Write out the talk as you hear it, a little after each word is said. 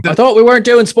I thought we weren't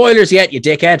doing spoilers yet, you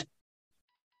dickhead.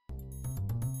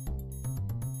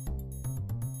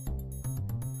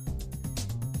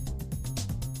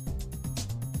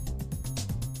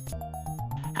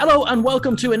 Hello and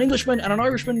welcome to An Englishman and an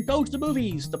Irishman Go to the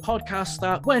Movies, the podcast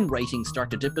that, when ratings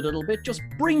start to dip a little bit, just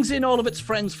brings in all of its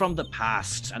friends from the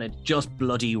past, and it just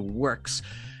bloody works.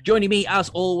 Joining me, as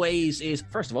always, is,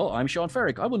 first of all, I'm Sean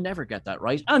Ferrick. I will never get that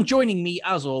right. And joining me,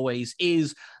 as always,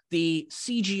 is the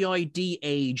CGI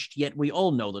de-aged, yet we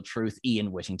all know the truth,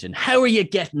 Ian Whittington. How are you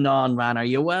getting on, man? Are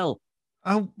you well?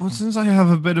 Oh, well, since I have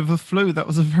a bit of a flu, that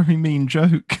was a very mean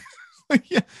joke.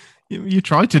 Yeah. You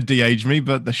try to de-age me,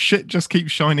 but the shit just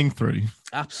keeps shining through.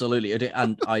 Absolutely.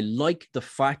 And I like the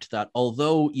fact that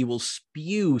although you will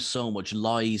spew so much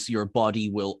lies, your body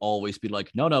will always be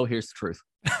like, no, here's the truth.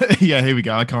 Yeah, here we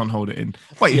go. I can't hold it in.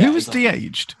 Wait, who was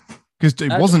de-aged? Because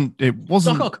it wasn't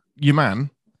Doc Ock. Your man.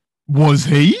 Was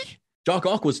he? Doc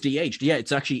Ock was de-aged. Yeah,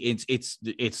 it's actually,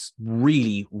 it's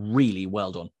really, really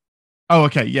well done. Oh,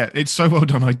 okay. Yeah, it's so well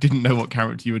done. I didn't know what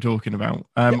character you were talking about.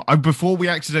 Before we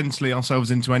accidentally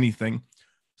ourselves into anything,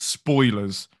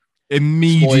 spoilers.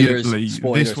 Immediately,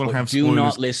 spoilers, this will have do spoilers.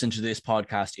 not listen to this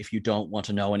podcast if you don't want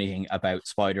to know anything about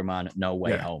Spider-Man No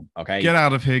Way Home. Okay, get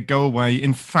out of here. Go away.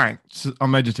 In fact,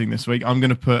 I'm editing this week. I'm going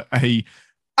to put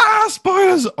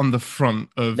spoilers on the front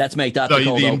of. Let's make that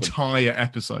the entire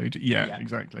episode. Yeah,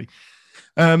 exactly.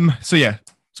 So yeah.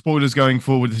 Spoilers going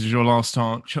forward. This is your last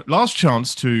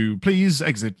chance to please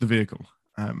exit the vehicle.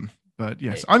 But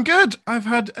yes, I'm good. I've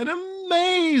had an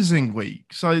amazing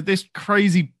week. So this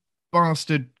crazy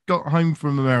bastard got home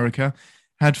from America,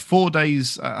 had 4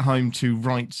 days at home to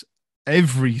write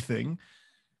everything,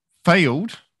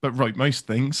 failed, but wrote most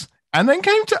things, and then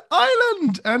came to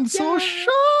Ireland and saw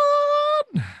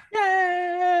Sean.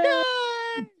 Yay!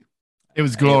 It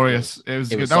was glorious. It was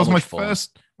good. That was my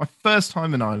first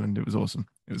time in Ireland. It was awesome.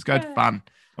 It was good fun.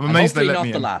 I'm amazed they let me in.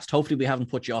 Hopefully not the last. Hopefully we haven't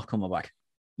put you off coming back.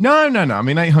 No. I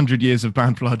mean, 800 years of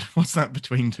bad blood. What's that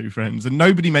between two friends? And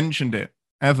nobody mentioned it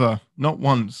ever. Not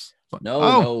once. Like,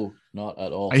 no, not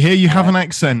at all. I hear you have an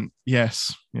accent.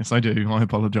 Yes, I do. I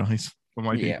apologize for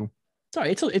my people.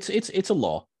 Sorry, it's a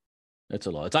law. It's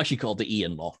a law. It's actually called the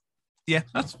Ian Law. Yeah,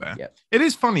 that's fair. Yeah. It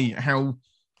is funny how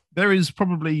there is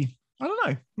probably, I don't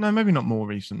know. No, maybe not more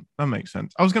recent. That makes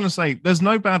sense. I was going to say, there's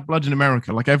no bad blood in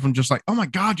America. Like, everyone just like, oh my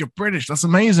God, you're British. That's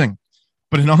amazing.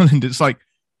 But in Ireland, it's like,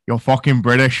 you're fucking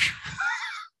British.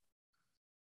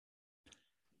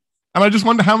 And I just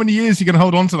wonder how many years you're going to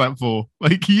hold on to that for.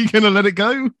 Like, are you going to let it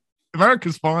go?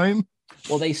 America's fine.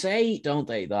 Well, they say, don't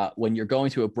they, that when you're going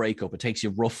through a breakup, it takes you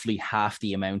roughly half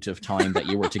the amount of time that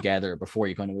you were together before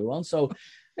you kind of move on. So,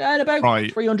 in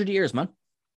about 300 years, man.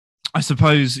 I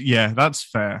suppose, yeah, that's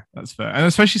fair. That's fair. And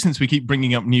especially since we keep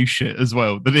bringing up new shit as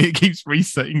well, that it keeps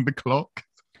resetting the clock.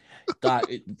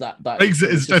 Brexit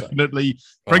is definitely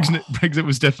Brexit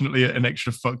was definitely an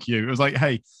extra fuck you. It was like,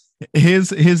 hey,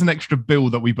 here's an extra bill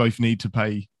that we both need to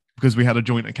pay because we had a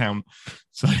joint account.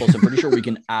 So plus, I'm pretty sure we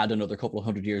can add another couple of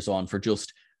 100 years on for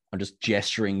I'm just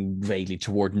gesturing vaguely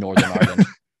toward Northern Ireland.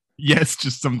 Yes,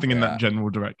 just something in that general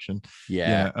direction.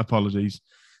 Yeah, apologies.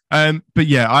 But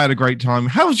yeah, I had a great time.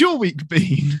 How's your week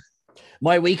been?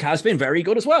 My week has been very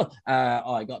good as well.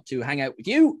 I got to hang out with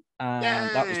you, and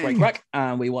that was great crack.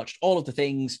 And we watched all of the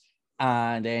things,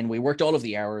 and then we worked all of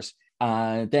the hours.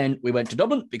 And then we went to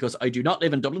Dublin because I do not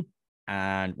live in Dublin,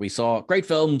 and we saw great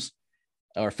film,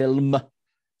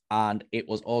 and it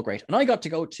was all great. And I got to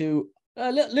go to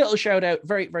a little shout out,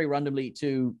 very, very randomly,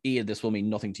 to Ian. This will mean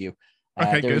nothing to you.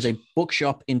 There is a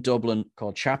bookshop in Dublin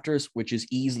called Chapters, which is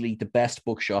easily the best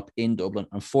bookshop in Dublin.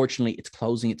 Unfortunately, it's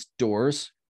closing its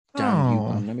doors.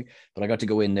 Damn you, but I got to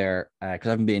go in there because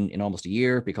I haven't been in almost a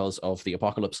year because of the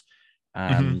apocalypse,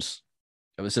 and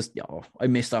it was just I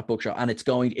missed that bookshop, and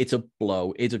it's a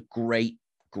blow. It's a great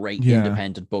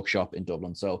independent bookshop in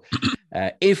Dublin. So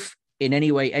if in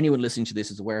any way anyone listening to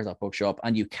this is aware of that bookshop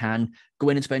and you can go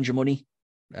in and spend your money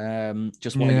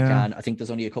just while you can, I think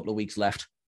there's only a couple of weeks left,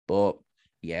 but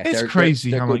yeah, it's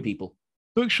crazy they're how good people.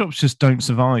 Bookshops just don't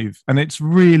survive, and it's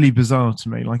really bizarre to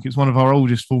me. Like, it's one of our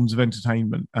oldest forms of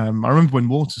entertainment. I remember when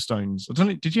Waterstones, I don't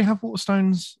know, did you have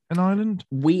Waterstones in Ireland?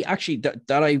 We actually,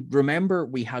 that I remember,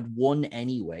 we had one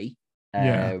anyway.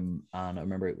 And I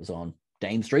remember it was on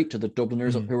Dame Street to the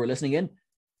Dubliners who were listening in.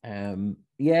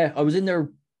 I was in there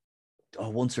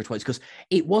once or twice because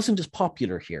it wasn't as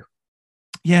popular here.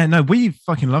 Yeah, no, we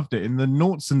fucking loved it in the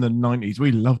noughts and the 90s.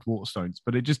 We loved Waterstones,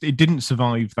 but it didn't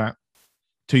survive that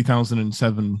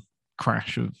 2007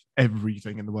 crash of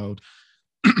everything in the world.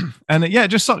 And it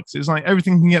just sucks. It's like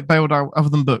everything can get bailed out other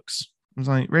than books. I was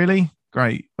like, really?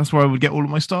 Great. That's where I would get all of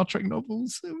my Star Trek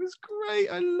novels. It was great.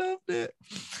 I loved it.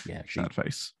 Yeah, sad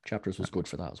face. Chapters was good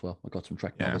for that as well. I got some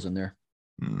Trek novels in there.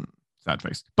 Sad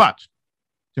face. But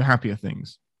to happier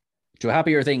things. To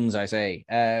happier things, I say.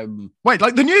 Wait,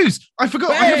 like the news. I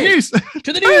forgot. I have news.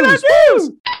 To the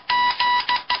news.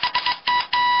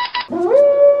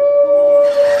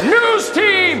 News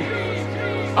team,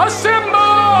 assemble!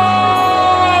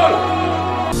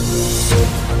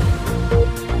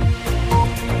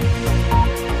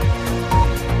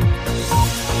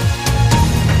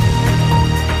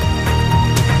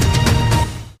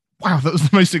 Wow, that was the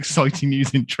most exciting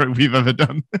news intro we've ever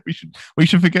done. We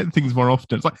should forget things more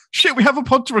often. It's like, shit, we have a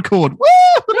pod to record. Woo!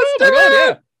 Let's do it!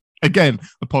 Yeah. Again,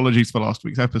 apologies for last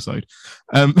week's episode.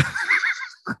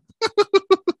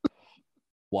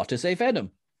 What to say, Venom?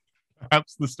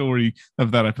 Perhaps the story of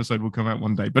that episode will come out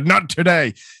one day, but not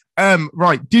today.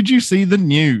 Right, did you see the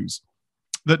news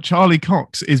that Charlie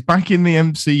Cox is back in the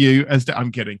MCU as...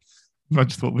 I'm kidding. I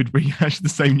just thought we'd rehash the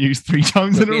same news 3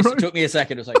 times in a row. It took me a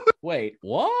second. It was like, wait,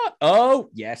 what? Oh,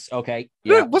 yes, okay.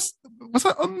 Yeah. Was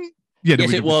that Yeah,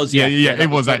 yes, it was. Yeah, it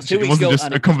was actually. It wasn't just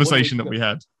a conversation that we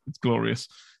had. It's glorious.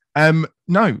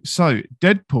 No, so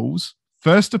Deadpool's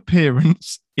first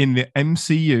appearance in the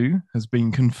MCU has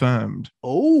been confirmed.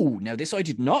 Oh, now this I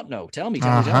did not know. Tell me.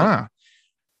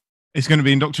 It's going to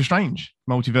be in Doctor Strange,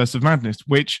 Multiverse of Madness,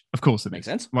 which, of course, it makes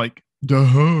sense. Like,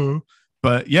 duh.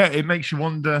 But yeah, it makes you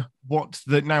wonder what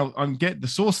the now the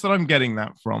source that I'm getting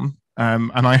that from,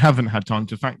 and I haven't had time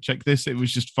to fact check this. It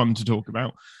was just fun to talk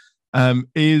about.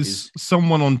 Is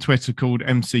someone on Twitter called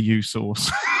MCU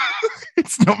Source?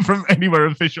 It's not from anywhere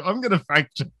official. I'm going to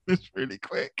fact check this really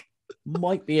quick.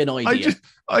 Might be an idea.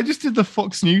 I just did the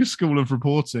Fox News School of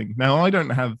Reporting. Now I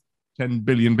don't have 10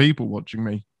 billion people watching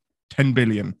me. 10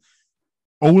 billion,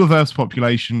 all of Earth's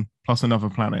population plus another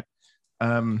planet.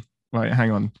 Right,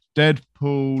 hang on.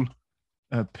 Deadpool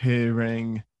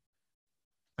appearing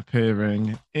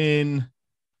in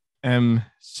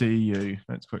MCU.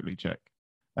 Let's quickly check.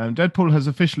 Deadpool has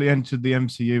officially entered the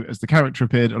MCU as the character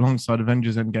appeared alongside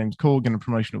Avengers Endgame's Korg in a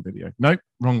promotional video. Nope,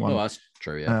 wrong one. Oh, that's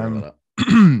true. Yeah,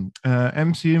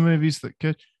 MCU movies that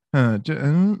could.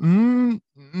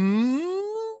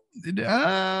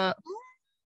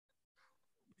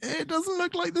 It doesn't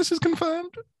look like this is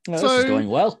confirmed. No, this is going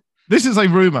well. This is a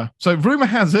rumor. So rumor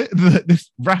has it that this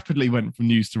rapidly went from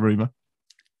news to rumor.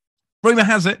 Rumor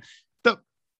has it that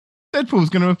Deadpool's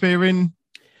going to appear in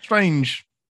Strange,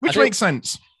 which makes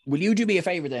sense. Will you do me a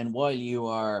favor then, while you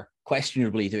are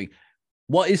questionably doing?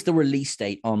 What is the release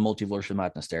date on Multiverse of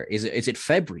Madness? There is it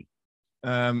February?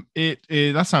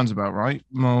 That sounds about right.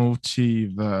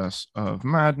 Multiverse of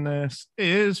Madness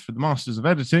is for the Masters of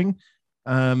Editing.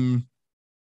 I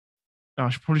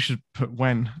probably should put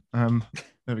when.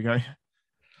 There we go.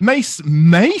 May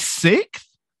 6th.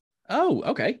 Oh,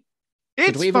 okay.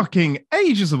 It's fucking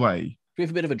ages away. We have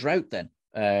a bit of a drought then,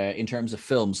 in terms of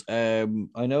films. I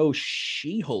know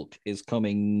She-Hulk is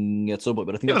coming at some point,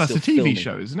 but I think that's a TV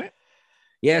show, isn't it?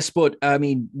 Yes, but I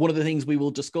mean, one of the things we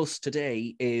will discuss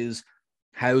today is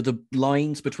how the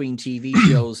lines between TV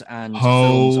shows and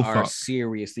films are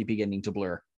seriously beginning to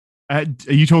blur. Are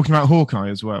you talking about Hawkeye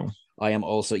as well? I am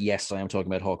talking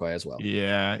about Hawkeye as well.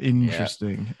 Yeah,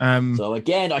 interesting. Yeah. So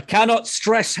again, I cannot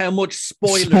stress how much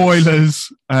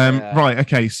spoilers. Right,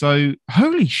 okay, so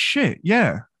holy shit,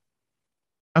 yeah.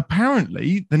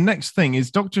 Apparently, the next thing is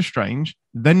Doctor Strange,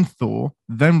 then Thor,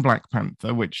 then Black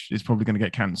Panther, which is probably going to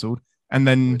get cancelled, and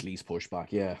then... Or at least pushed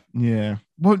back, yeah. Yeah.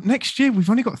 Well, next year, we've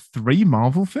only got 3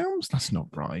 Marvel films? That's not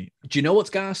right. Do you know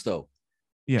what's gas, though?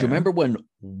 Yeah. Do you remember when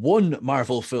one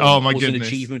Marvel film was an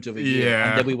achievement of a year,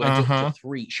 and then we went up to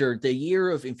 3? Sure, the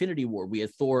year of Infinity War, we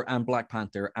had Thor and Black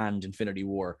Panther and Infinity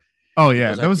War. Oh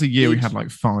yeah, there was a year we had like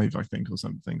 5, I think, or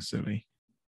something silly.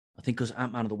 I think because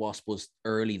Ant-Man and the Wasp was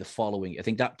early the following. I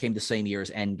think that came the same year as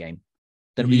Endgame.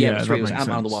 Then it was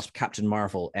Ant-Man and the Wasp, Captain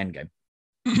Marvel, Endgame.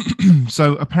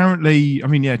 So apparently, I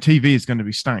mean, yeah, TV is going to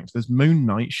be stacked. There's Moon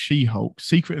Knight, She-Hulk,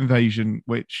 Secret Invasion,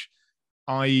 which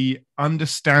I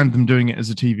understand them doing it as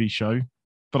a TV show,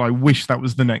 but I wish that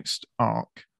was the next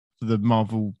arc for the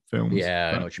Marvel films.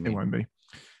 Yeah, I know what you mean. It won't be.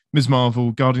 Ms.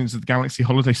 Marvel, Guardians of the Galaxy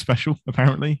Holiday Special,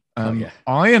 apparently.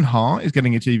 Ironheart is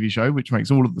getting a TV show, which makes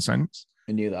all of the sense.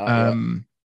 I knew that. And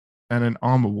then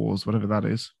Armor Wars, whatever that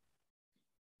is.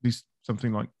 At least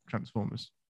something like Transformers.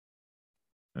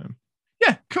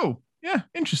 Yeah, cool. Yeah,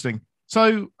 interesting.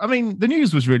 So, I mean, the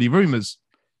news was really rumors.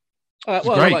 Well,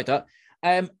 great. I like that.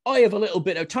 I have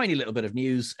a tiny little bit of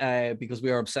news because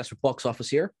we are obsessed with box office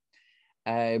here.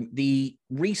 The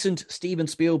recent Steven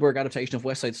Spielberg adaptation of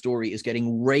West Side Story is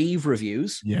getting rave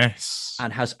reviews. Yes.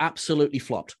 And has absolutely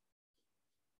flopped.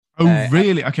 Oh,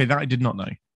 really? Okay, that I did not know.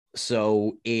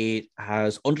 So it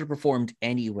has underperformed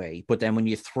anyway, but then when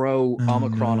you throw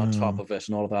Omicron on top of it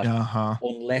and all of that,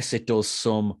 unless it does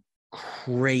some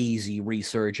crazy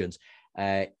resurgence,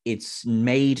 it's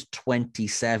made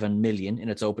 27 million in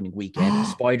its opening weekend.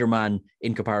 Spider-Man,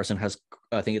 in comparison, has,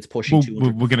 I think it's pushing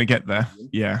 200. We're going to get there.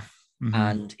 Yeah. Mm-hmm.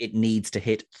 And it needs to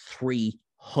hit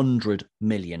 300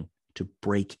 million to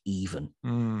break even.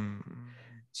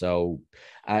 So,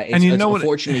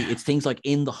 unfortunately, it's things like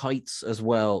In the Heights as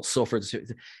well suffered.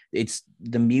 It's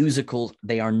the musicals,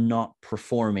 they are not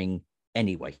performing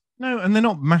anyway. No, and they're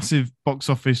not massive box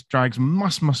office drags.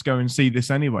 Must go and see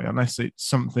this anyway, unless it's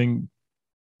something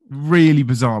really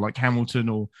bizarre like Hamilton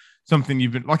or something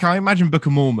you've been like. I imagine Book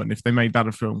of Mormon, if they made that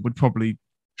a film, would probably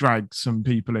drag some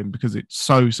people in because it's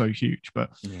so huge.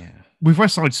 But with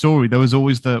West Side Story, there was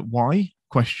always the why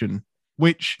question,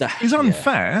 which is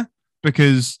unfair.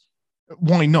 Because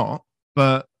why not?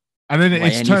 But and then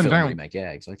it's turned out. Remake.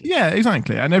 Yeah, exactly. Yeah,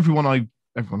 exactly. And everyone I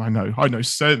know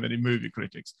so many movie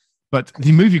critics, but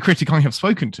the movie critic I have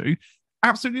spoken to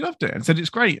absolutely loved it and said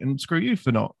it's great. And screw you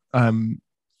for not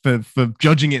for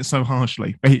judging it so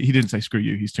harshly. He didn't say screw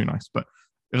you. He's too nice, but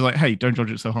it was like, hey, don't judge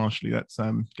it so harshly. Let's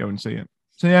go and see it.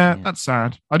 So yeah, that's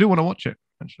sad. I do want to watch it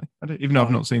actually. I do, even though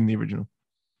I've not seen the original.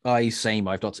 Same.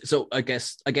 I've not. So I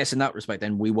guess in that respect,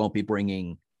 then we won't be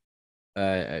bringing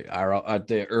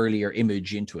the earlier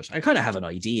image into it. I kind of have an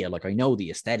idea, like I know the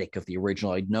aesthetic of the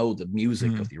original, I know the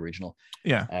music of the original,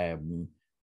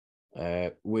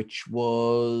 which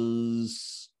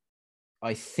was,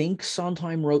 I think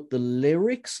Sondheim wrote the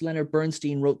lyrics, Leonard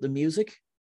Bernstein wrote the music.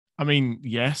 I mean,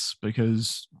 yes,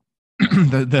 because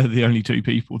they're the only two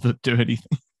people that do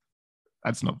anything.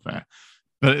 That's not fair.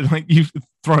 But like, you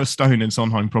throw a stone and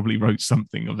Sondheim probably wrote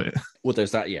something of it. Well,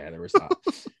 there's that. Yeah, there was that.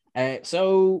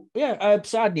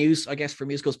 Sad news, I guess, for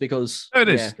musicals because it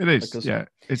is.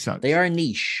 It's sad. They are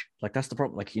niche. Like that's the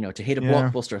problem. Like, to hit a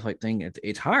blockbuster type thing,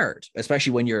 it's hard,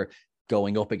 especially when you're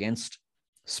going up against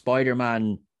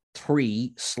Spider-Man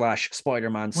 3 /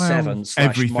 Spider-Man 7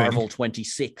 / Marvel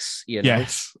 26.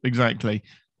 Yes, exactly.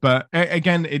 But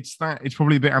again, it's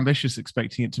probably a bit ambitious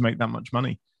expecting it to make that much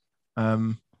money.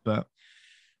 But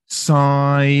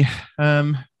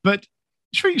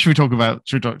should we talk about?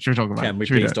 Can we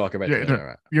please talk about it?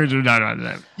 No.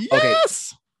 Yes. Okay.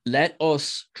 Let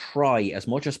us try as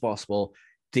much as possible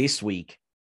this week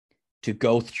to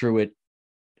go through it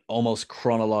almost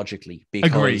chronologically.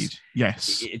 Because agreed.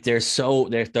 Yes. There's so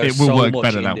work much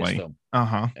better that way.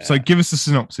 So give us the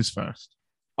synopsis first.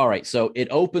 All right. So it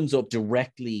opens up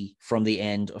directly from the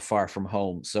end of Far From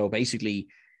Home. So basically,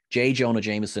 J. Jonah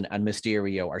Jameson and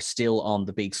Mysterio are still on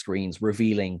the big screens,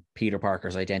 revealing Peter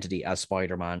Parker's identity as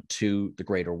Spider-Man to the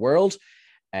greater world.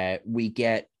 We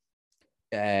get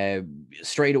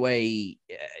straight away,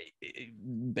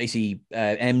 basically,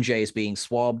 MJ is being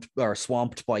swamped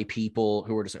by people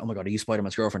who are just like, "Oh my God, are you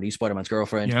Spider-Man's girlfriend? Are you Spider-Man's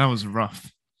girlfriend?" Yeah, that was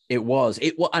rough. It was.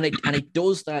 And it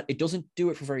does that. It doesn't do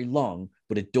it for very long,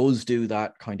 but it does do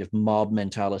that kind of mob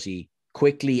mentality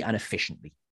quickly and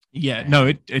efficiently. Yeah, no,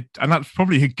 it and that's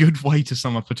probably a good way to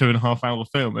sum up a 2.5 hour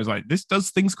film. It's like, this does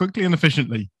things quickly and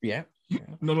efficiently. Yeah.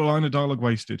 Not a line of dialogue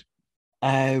wasted.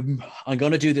 I'm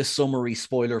going to do this summary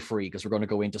spoiler free because we're going to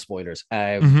go into spoilers.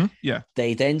 They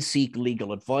then seek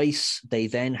legal advice. They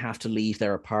then have to leave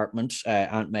their apartment,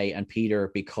 Aunt May and Peter,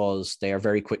 because they are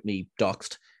very quickly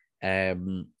doxxed.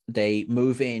 They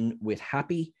move in with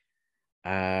Happy.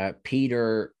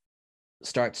 Peter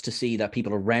starts to see that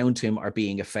people around him are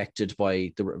being affected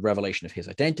by the revelation of his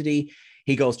identity.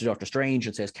 He goes to Doctor Strange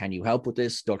and says, "Can you help with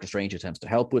this?" Doctor Strange attempts to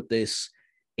help with this.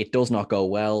 It does not go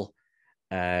well.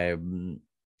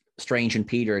 Strange and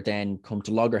Peter then come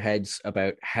to loggerheads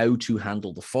about how to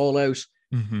handle the fallout.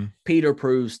 Peter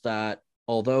proves that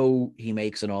although he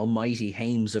makes an almighty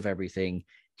hames of everything,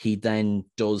 he then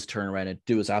does turn around and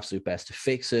do his absolute best to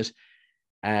fix it.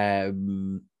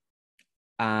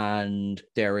 And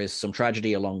there is some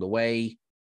tragedy along the way.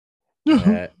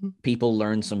 People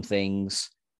learn some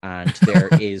things, and there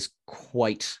is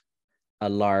quite a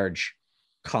large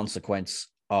consequence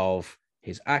of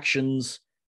his actions,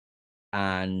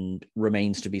 and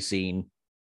remains to be seen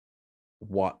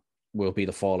what will be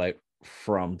the fallout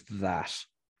from that.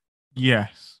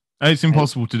 Yes. It's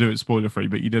impossible to do it spoiler free,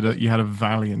 but you had a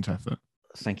valiant effort.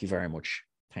 Thank you very much.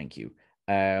 Thank you.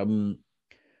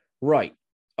 Right.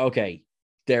 Okay.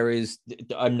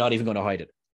 I'm not even going to hide it.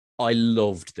 I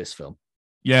loved this film.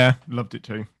 Yeah, loved it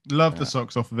too. Loved the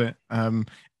socks off of it.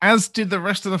 As did the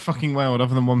rest of the fucking world,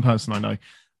 other than one person I know.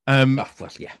 Well,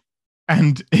 yeah.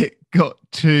 and it got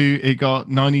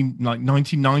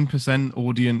 99%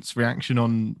 audience reaction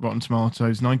on Rotten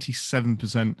Tomatoes,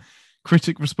 97%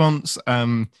 critic response.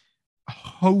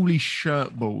 Holy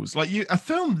shirt balls! Like a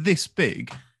film this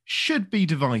big should be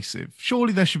divisive.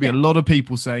 Surely there should be a lot of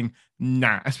people saying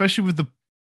nah, especially with the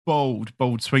bold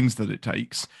swings that it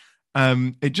takes.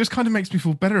 It just kind of makes me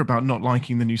feel better about not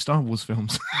liking the new Star Wars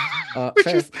films. Which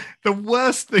is the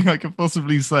worst thing I could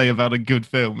possibly say about a good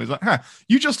film. Is like,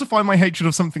 you justify my hatred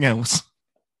of something else.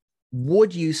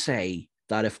 Would you say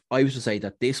that if I was to say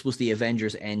that this was the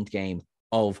Avengers Endgame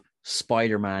of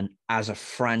Spider-Man as a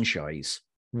franchise,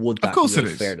 would that be a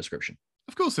fair description?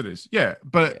 Of course it is. Yeah,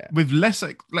 but with less...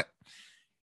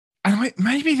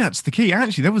 maybe that's the key.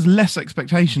 Actually, there was less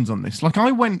expectations on this. Like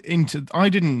I wasn't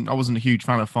a huge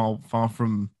fan of Far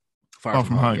From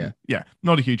Home. Yeah,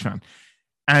 not a huge fan.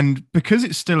 And because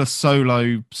it's still a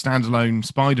solo standalone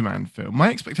Spider-Man film, my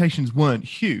expectations weren't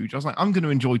huge. I was like, I'm going to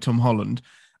enjoy Tom Holland.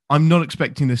 I'm not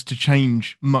expecting this to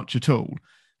change much at all.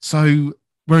 So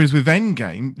whereas with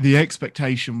Endgame, the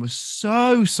expectation was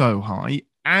so high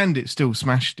and it still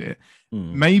smashed it.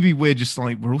 Maybe we're just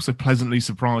like, we're also pleasantly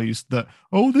surprised that,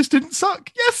 this didn't suck.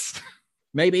 Yes.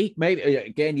 Maybe.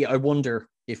 Again, I wonder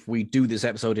if we do this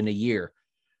episode in a year.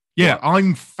 Yeah,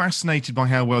 I'm fascinated by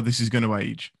how well this is going to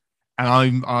age.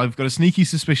 And I've got a sneaky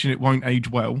suspicion it won't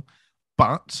age well,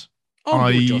 but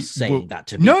you're just saying that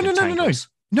to be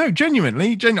No,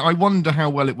 genuinely, I wonder how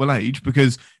well it will age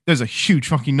because there's a huge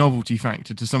fucking novelty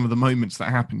factor to some of the moments that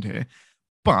happened here.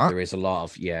 But there is a lot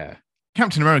of,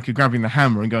 Captain America grabbing the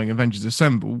hammer and going Avengers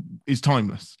Assemble is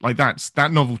timeless. Like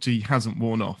that novelty hasn't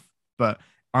worn off. But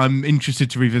I'm interested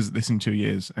to revisit this in 2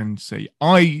 years and see.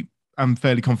 I am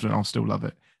fairly confident I'll still love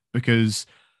it because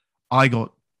I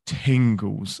got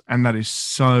tingles, and that is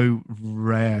so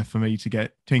rare for me to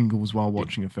get tingles while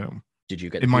watching a film. Did you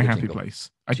get in my happy place?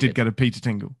 I did get a Peter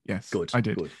tingle. Yes, good. I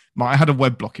did. Good. I had a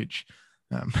web blockage.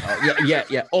 Yeah,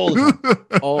 all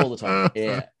the time.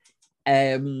 Yeah.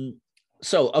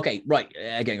 So, okay, right.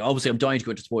 Again, obviously, I'm dying to go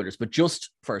into spoilers, but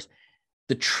just first,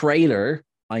 the trailer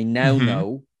I now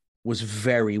know was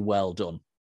very well done.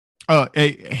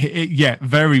 Yeah,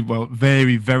 very well,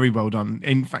 very, very well done.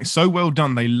 In fact, so well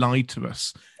done they lied to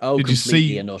us. Did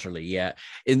completely and utterly, yeah.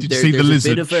 Did you see the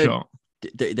lizard shot?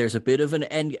 There's a bit of an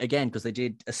end again because they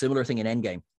did a similar thing in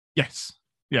Endgame. Yes,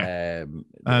 yeah.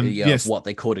 Yes, what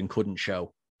they could and couldn't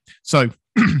show. So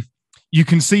you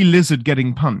can see Lizard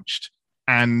getting punched.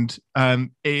 And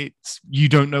you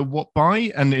don't know what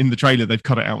by, and in the trailer they've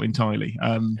cut it out entirely,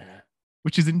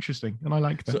 which is interesting, and I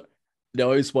like that.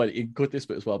 No, it's fine. You can cut this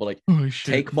bit as well, but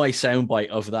take my soundbite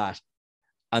of that,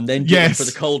 and then do it for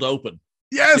the cold open.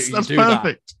 Yes, that's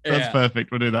perfect. That's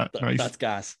perfect. We'll do that. Nice. That's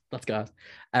gas. That's gas.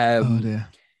 Oh dear.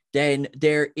 Then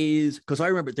there is, because I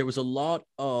remember there was a lot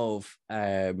of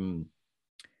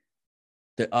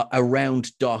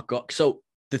around Doc Ock. So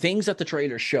the things that the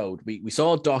trailer showed, we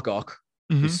saw Doc Ock.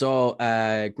 We saw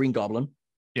Green Goblin.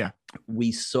 Yeah.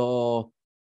 We saw...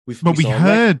 we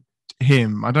heard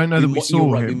him. I don't know that we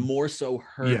saw him. We more so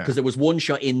heard... Because there was one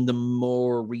shot in the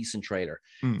more recent trailer.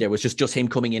 There was just him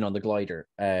coming in on the glider.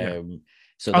 So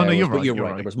you're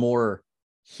right. There was more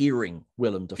hearing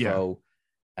Willem Dafoe.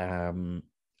 And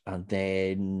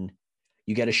then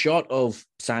you get a shot of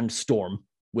Sandstorm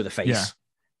with a face.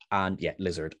 And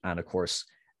Lizard. And of course,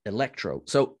 Electro.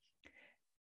 So...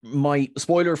 my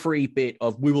spoiler-free bit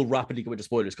of we will rapidly go into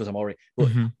spoilers because I'm already. But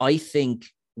I think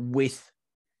with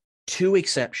two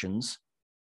exceptions,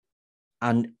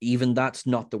 and even that's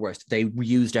not the worst, they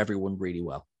used everyone really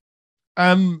well.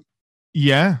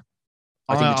 Yeah.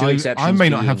 I think the two exceptions. I may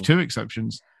not have two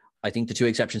exceptions. I think the two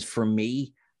exceptions for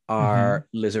me are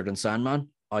Lizard and Sandman.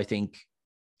 I think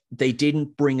they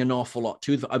didn't bring an awful lot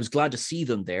to them. I was glad to see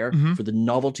them there for the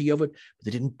novelty of it, but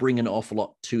they didn't bring an awful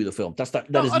lot to the film. That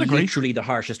is literally the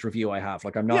harshest review I have.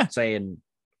 Like, I'm not saying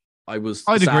I'd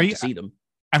sad to see them.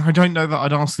 And I don't know that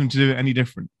I'd ask them to do it any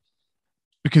different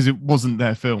because it wasn't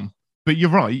their film. But you're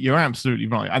right. You're absolutely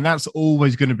right. And that's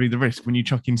always going to be the risk when you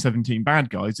chuck in 17 bad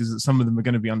guys, is that some of them are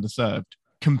going to be underserved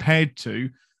compared to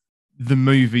the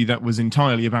movie that was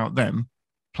entirely about them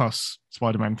plus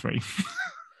Spider-Man 3.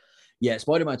 Yeah,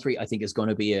 Spider-Man 3, I think, is going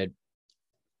to be a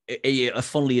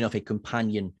funnily enough, a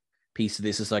companion piece of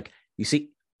this. Is like, you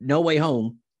see, No Way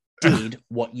Home did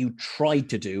what you tried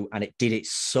to do, and it did it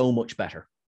so much better.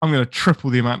 I'm going to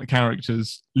triple the amount of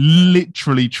characters,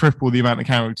 literally triple the amount of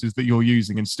characters that you're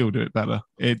using and still do it better.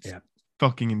 It's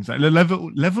fucking insane. The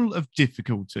level of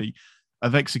difficulty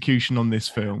of execution on this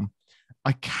film,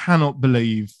 I cannot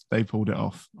believe they pulled it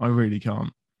off. I really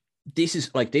can't. This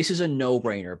is a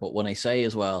no-brainer, but when I say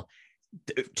as well,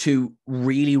 to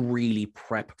really, really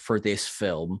prep for this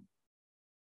film,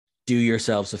 do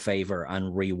yourselves a favor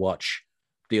and rewatch.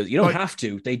 You don't have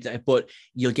to, but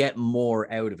you'll get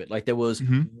more out of it. Like there was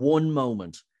one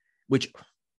moment, which,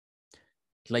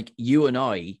 like you and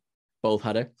I both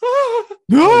had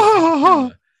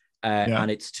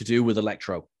and it's to do with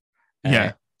Electro.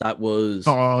 That was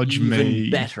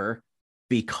even better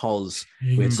because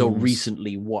we had so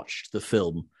recently watched the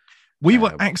film. We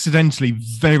were accidentally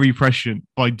very prescient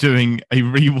by doing a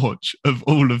rewatch of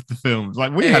all of the films.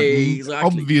 Like we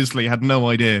obviously had no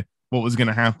idea what was going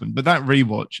to happen, but that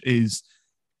rewatch is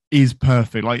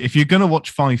perfect. Like if you're going to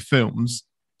watch 5 films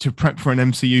to prep for an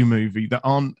MCU movie that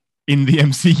aren't in the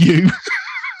MCU,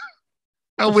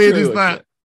 how weird is that?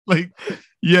 Like,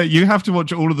 yeah, you have to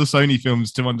watch all of the Sony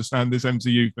films to understand this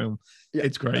MCU film. Yeah,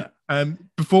 it's great.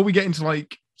 Before we get into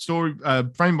like story,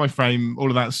 frame by frame, all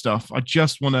of that stuff, I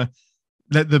just want to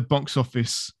let the box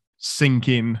office sink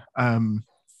in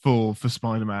for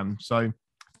Spider-Man. So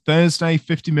Thursday,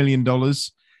 $50 million.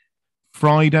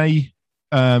 Friday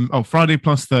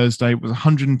plus Thursday was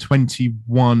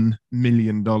 $121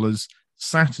 million.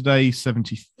 Saturday,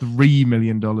 $73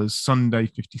 million. Sunday,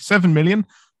 $57 million.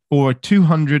 For a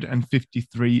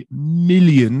 $253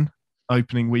 million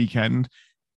opening weekend.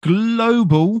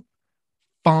 Global,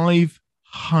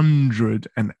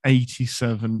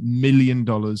 $587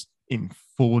 million in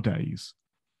 4 days.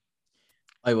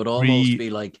 I would almost be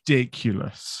like,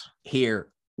 ridiculous. Here,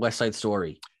 West Side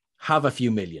Story, have a few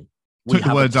million. Took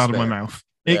the words out of my mouth.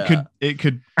 It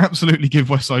could absolutely give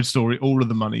West Side Story all of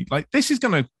the money. Like this is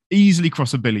going to easily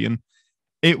cross $1 billion.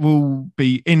 It will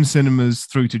be in cinemas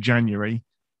through to January.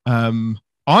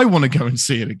 I want to go and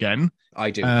see it again.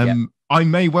 I do. I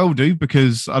may well do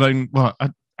because I don't. Well, I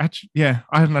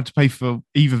haven't had to pay for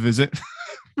either visit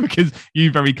because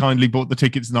you very kindly bought the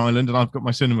tickets in Ireland, and I've got my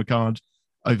cinema card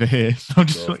over here. So I'm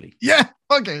just like,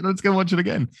 okay, let's go watch it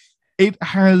again. It's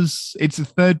the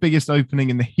third biggest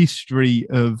opening in the history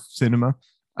of cinema.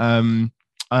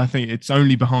 I think it's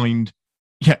only behind.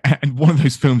 Yeah, and one of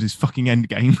those films is fucking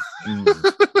Endgame.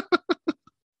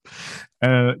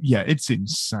 It's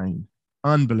insane.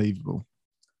 Unbelievable.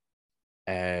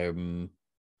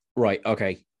 Right,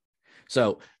 okay.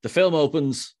 So the film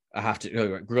opens. I have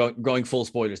to going full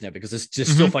spoilers now because it's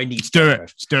just stuff I need to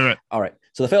Let's do it. All right.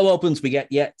 So the film opens, we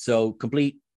get so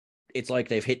complete. It's like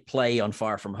they've hit play on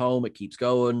Far From Home. It keeps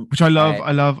going. Which I love.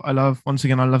 I love. Once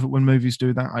again, I love it when movies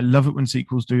do that. I love it when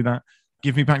sequels do that.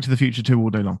 Give me Back to the Future 2 all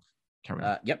day long. Carry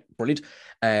on. Yep, brilliant.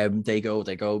 They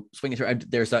go swinging through. And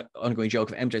there's that ongoing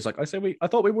joke of MJ's like, I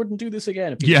thought we wouldn't do this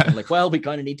again. And like, well, we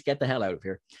kind of need to get the hell out of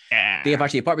here. Yeah. They have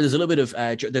actually apartment. There's a little bit of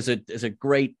there's a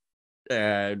great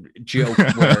joke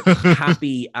where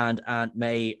Happy and Aunt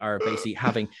May are basically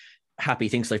having. Happy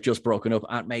thinks they've just broken up.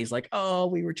 Aunt May's like, oh,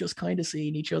 we were just kind of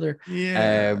seeing each other.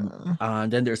 Yeah.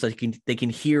 And then there's like they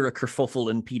can hear a kerfuffle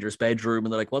in Peter's bedroom,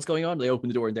 and they're like, what's going on? They open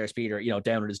the door, and there's Peter,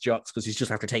 down in his jocks because he's just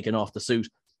after taking off the suit.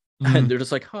 And they're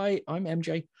just like, hi, I'm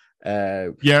MJ.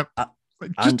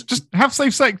 Just have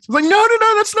safe sex. It's like, no,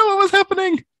 that's not what was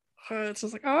happening. It's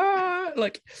just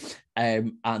like,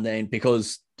 and then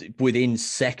because within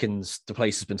seconds the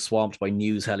place has been swamped by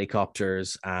news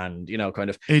helicopters, and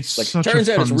kind of it's like turns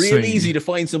out it's real easy to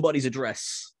find somebody's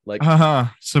address. Like,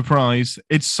 surprise!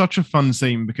 It's such a fun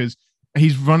scene because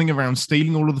he's running around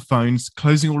stealing all of the phones,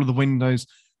 closing all of the windows.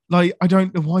 Like, I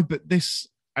don't know why, but it's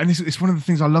one of the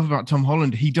things I love about Tom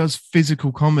Holland. He does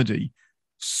physical comedy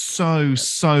so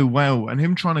well, and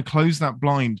him trying to close that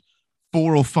blind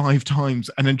 4 or 5 times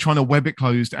and then trying to web it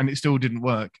closed and it still didn't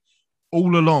work.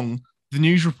 All along, the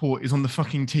news report is on the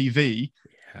fucking TV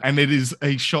and it is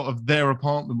a shot of their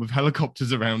apartment with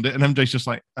helicopters around it. And MJ's just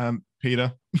like,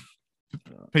 Peter,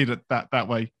 that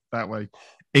way.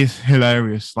 It's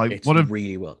hilarious. Like, it's what a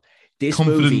really well. This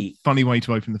confident, movie, funny way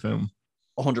to open the film.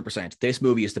 100%. This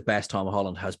movie is the best Tom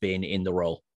Holland has been in the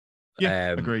role.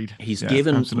 Yeah, agreed. He's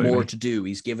given more to do.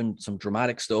 He's given some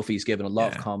dramatic stuff. He's given a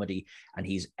lot of comedy, and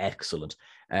he's excellent.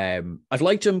 I've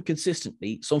liked him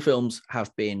consistently. Some films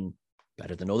have been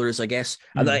better than others, I guess,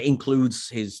 and that includes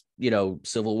his,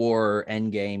 Civil War,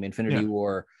 Endgame, Infinity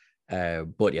War.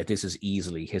 But yeah, this is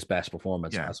easily his best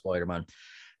performance as Spider-Man.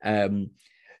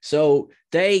 So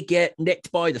they get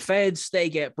nicked by the feds. They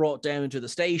get brought down to the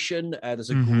station.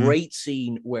 There's a great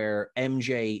scene where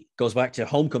MJ goes back to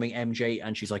Homecoming MJ,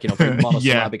 and she's like, very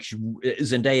monosyllabic.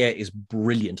 Zendaya is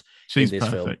brilliant in this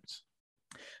film.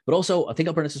 But also, I think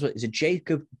I'll pronounce this way. Is it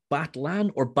Jacob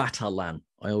Batalon or Batalan?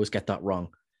 I always get that wrong.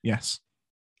 Yes.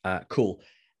 Cool.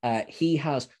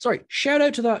 Shout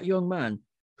out to that young man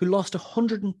who lost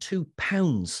 102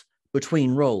 pounds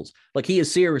between roles. Like, he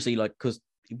is seriously, like, because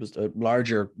was a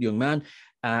larger young man,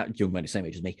 the same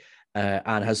age as me,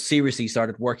 and has seriously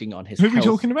started working on his Who are we health.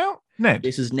 talking about? Ned.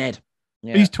 This is Ned.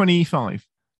 Yeah. He's 25.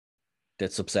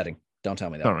 That's upsetting. Don't tell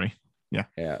me that. Sorry. Yeah.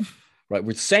 Right,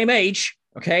 we're the same age,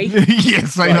 okay?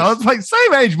 Yes, I know. I was like,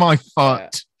 same age, my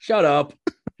foot. Shut up.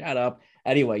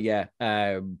 Anyway, yeah.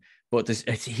 But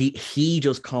he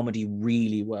does comedy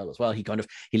really well as well. He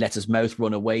lets his mouth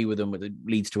run away with him, it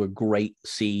leads to a great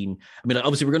scene. I mean,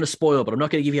 obviously we're going to spoil, but I'm not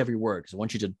going to give you every word because I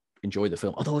want you to enjoy the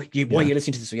film. Although, why are you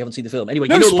listening to this if you haven't seen the film? Anyway,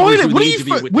 no, spoil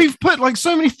it. We've put like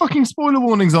so many fucking spoiler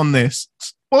warnings on this.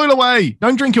 Spoil away.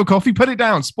 Don't drink your coffee. Put it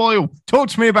down. Spoil. Talk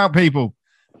to me about people.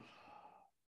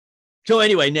 So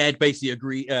anyway, Ned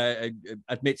basically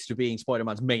admits to being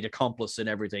Spider-Man's main accomplice and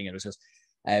everything. And it's just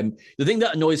the thing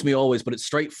that annoys me always, but it's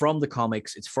straight from the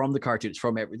comics, it's from the cartoons,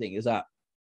 from everything, is that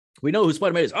we know who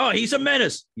Spider-Man is. Oh, he's a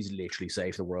menace. He's literally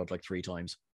saved the world like 3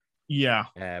 times. Yeah.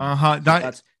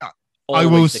 That's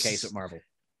always the case with Marvel.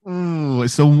 Oh,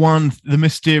 it's the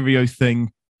Mysterio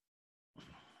thing.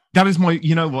 That is my,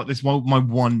 you know what? This my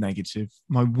one negative.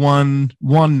 My one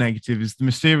negative is the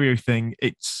Mysterio thing.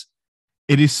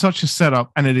 It is such a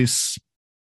setup, and it is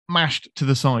smashed to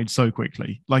the side so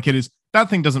quickly. Like it is, that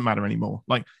thing doesn't matter anymore.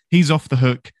 Like he's off the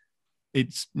hook.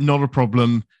 It's not a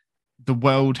problem. The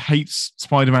world hates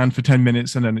Spider-Man for 10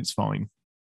 minutes, and then it's fine.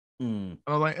 And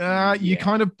I was like, you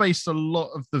kind of based a lot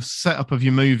of the setup of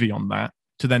your movie on that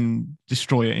to then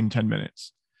destroy it in 10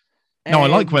 minutes. Now, I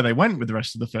like where they went with the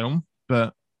rest of the film,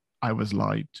 but I was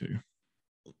lied to.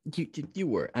 You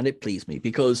were, and it pleased me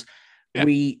because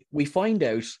we find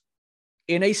out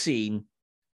in a scene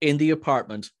in the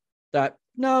apartment that,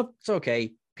 no, it's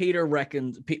okay.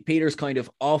 Peter's kind of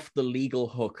off the legal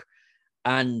hook.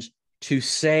 And to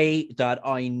say that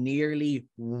I nearly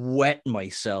wet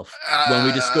myself when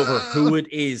we discover who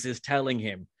it is telling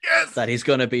him that he's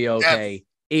going to be okay.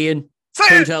 Yes. Ian,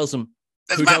 who tells him?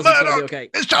 It's Matt Murdock. Okay.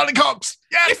 It's Charlie Cox.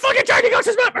 Yeah, it's fucking Charlie Cox.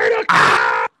 It's Matt Murdock.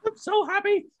 I'm so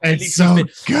happy. It's so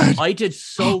good. I did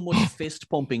so much fist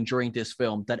pumping during this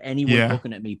film that anyone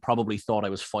looking at me probably thought I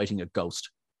was fighting a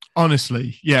ghost.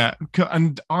 Honestly, yeah.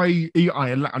 And I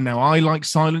like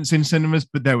silence in cinemas,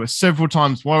 but there were several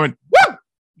times where I went, woo!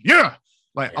 Yeah.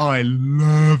 I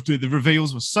loved it. The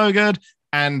reveals were so good.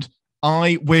 And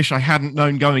I wish I hadn't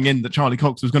known going in that Charlie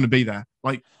Cox was going to be there.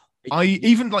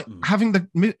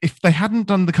 If they hadn't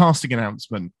done the casting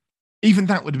announcement, even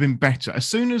that would have been better. As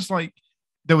soon as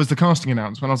there was the casting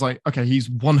announcement, I was like, okay, he's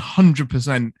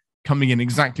 100% coming in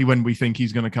exactly when we think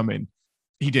he's going to come in.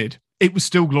 He did. It was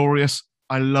still glorious.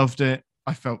 I loved it.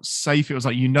 I felt safe. It was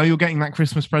like, you're getting that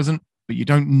Christmas present, but you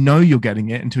don't know you're getting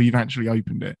it until you've actually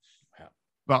opened it. Yeah.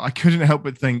 But I couldn't help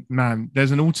but think, man,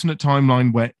 there's an alternate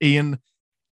timeline where Ian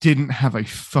didn't have a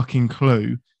fucking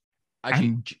clue.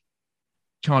 And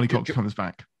Charlie Cox comes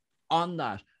back. On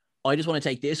that, I just want to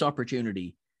take this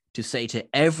opportunity to say to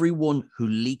everyone who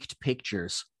leaked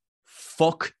pictures,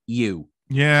 fuck you.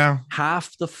 Yeah.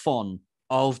 Half the fun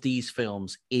of these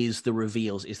films is the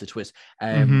reveals, is the twist.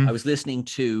 I was listening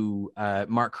to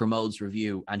Mark Kermode's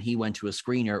review, and he went to a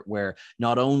screener where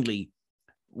not only,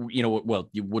 you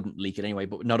wouldn't leak it anyway,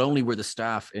 but not only were the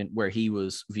staff where he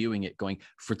was viewing it going,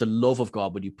 for the love of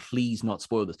God, would you please not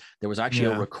spoil this? There was actually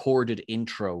a recorded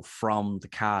intro from the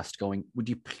cast going,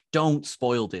 don't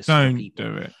spoil this. Don't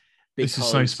do it. This is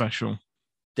so special.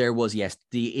 There was,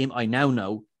 I now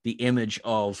know the image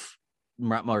of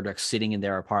Matt Murdock sitting in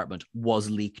their apartment was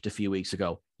leaked a few weeks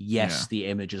ago. Yes, the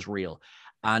image is real.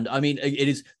 And I mean, it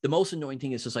is the most annoying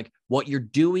thing is just like what you're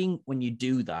doing when you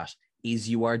do that is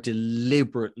you are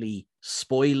deliberately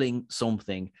spoiling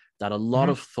something that a lot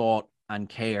of thought and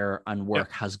care and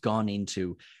work has gone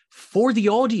into for the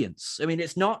audience. I mean,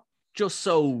 it's not just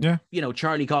so,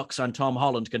 Charlie Cox and Tom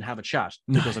Holland can have a chat,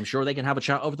 because I'm sure they can have a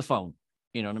chat over the phone.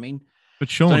 You know what I mean? But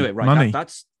Sean, so anyway, right, money.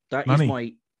 That money. is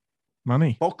my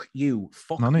money. Fuck you,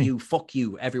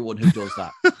 everyone who does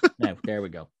that. Now, there we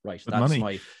go. Right, that's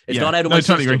money. It's not out of my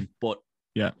system, agree. But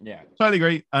totally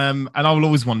agree. And I will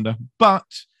always wonder, but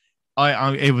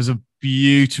it was a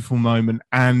beautiful moment,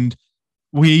 and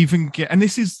we even get, and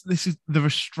this is the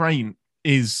restraint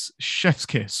is chef's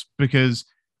kiss, because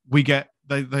we get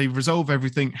they resolve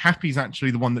everything. Happy's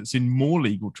actually the one that's in more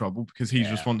legal trouble because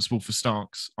he's responsible for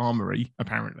Stark's armory,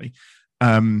 apparently.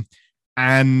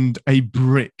 And a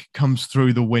brick comes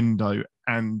through the window,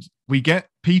 and we get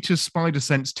Peter's spider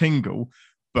sense tingle,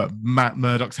 but Matt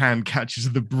Murdock's hand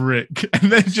catches the brick, and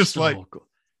they're just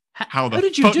how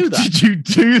did you do that? Did you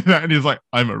do that? And he's like,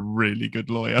 I'm a really good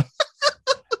lawyer.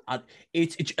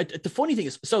 The funny thing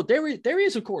is, so there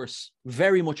is, of course,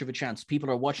 very much of a chance people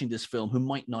are watching this film who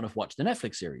might not have watched the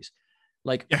Netflix series.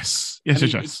 Yes.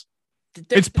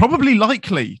 it's probably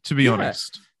likely, to be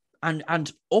honest.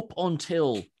 And up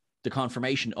until the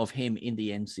confirmation of him in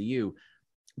the MCU,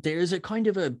 there's a kind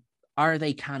of a, are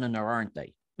they canon or aren't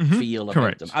they? Feel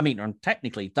about them. I mean,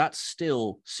 technically, that's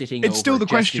still sitting. It's over still the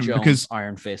Jessica question Jones, because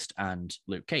Iron Fist and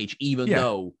Luke Cage, even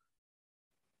though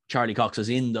Charlie Cox is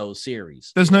in those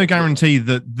series. There's no guarantee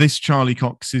that this Charlie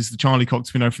Cox is the Charlie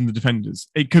Cox we know from the Defenders.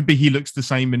 It could be he looks the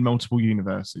same in multiple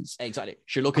universes. Exactly.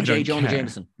 Sure, look at J. Jonah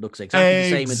Jameson. Looks exactly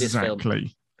the same in this film.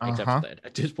 Exactly. Except that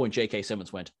at this point, J.K.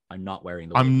 Simmons went, "I'm not wearing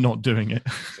the wig. I'm not doing it."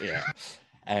 Yeah.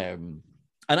 And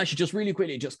actually, just really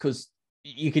quickly, just because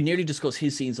you can nearly discuss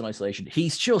his scenes in isolation.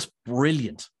 He's just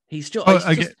brilliant. He's just,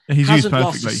 he's hasn't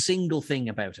lost a single thing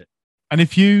about it. And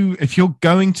if you're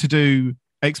going to do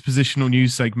expositional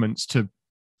news segments to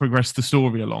progress the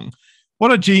story along,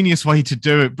 what a genius way to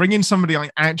do it. Bring in somebody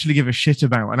I actually give a shit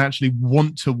about and actually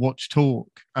want to watch talk.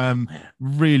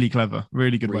 Really clever.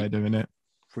 Really good way of doing it.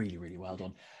 Really, really well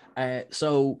done.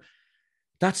 So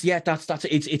that's it.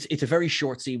 It's a very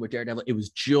short scene with Daredevil. It was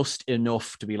just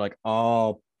enough to be like,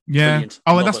 oh, yeah. Brilliant.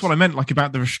 Oh, and that's what I meant, like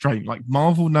about the restraint, like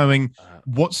Marvel knowing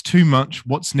what's too much,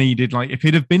 what's needed. Like if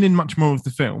it had been in much more of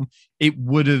the film, it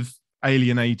would have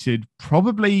alienated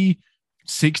probably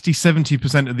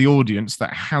 60-70% of the audience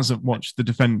that hasn't watched The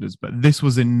Defenders. But this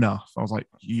was enough. I was like,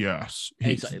 yes,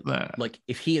 exactly. There. Like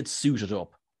if he had suited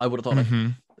up, I would have thought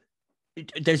like,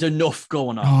 there's enough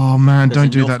going on. Oh man,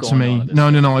 don't do that to me. No.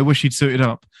 I wish he'd suited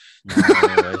up.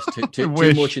 No, too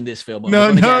much in this film.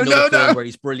 No. Where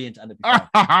he's brilliant and it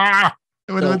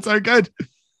would have been so good.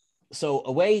 So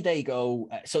away they go.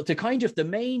 So the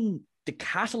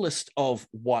catalyst of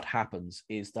what happens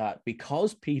is that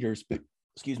because Peter's been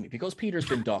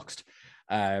doxxed,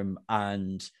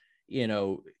 and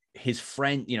his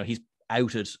friend, he's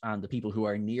outed, and the people who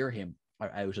are near him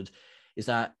are outed, is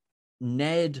that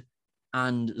Ned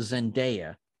and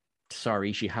Zendaya.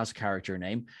 Sorry, she has a character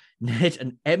name. Ned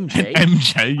and MJ.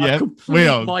 MJ, yeah. We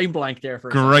are mind blank there for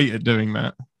great at doing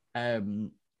that.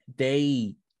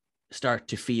 They start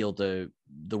to feel the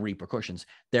repercussions.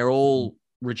 They're all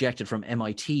rejected from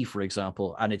MIT, for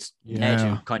example, and it's Ned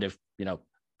who kind of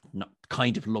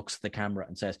looks at the camera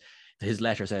and says, his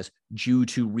letter says, due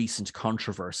to recent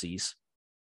controversies.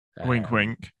 Wink,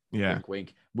 wink. Yeah. Wink,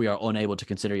 wink. We are unable to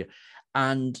consider you.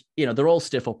 And, they're all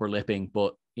stiff upper lipping,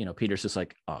 but Peter's just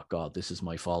like, oh God, this is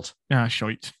my fault. Yeah,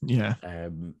 shite. Yeah.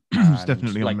 It's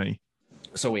definitely on me.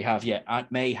 So we have,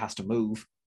 Aunt May has to move.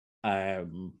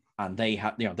 And they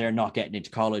have, they're not getting into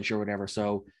college or whatever.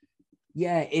 So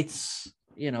it's,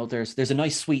 there's a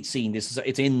nice sweet scene. It's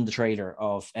in the trailer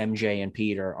of MJ and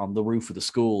Peter on the roof of the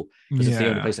school, because it's the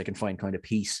only place they can find kind of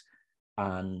peace.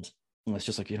 And it's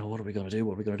just like, what are we going to do?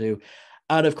 What are we going to do?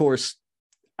 And of course,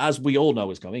 as we all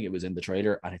know is coming, it was in the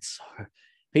trailer, and it's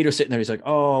Peter's sitting there. He's like,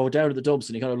 "Oh, down at the dumps,"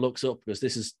 and he kind of looks up because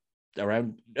this is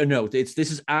around. This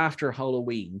is after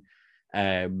Halloween.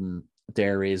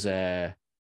 There is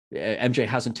MJ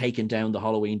hasn't taken down the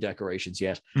Halloween decorations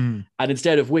yet, and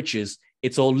instead of witches,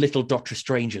 it's all little Doctor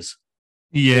Stranges.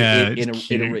 Yeah, in a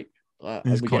ring.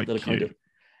 It's quite cute.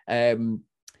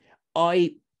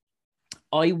 I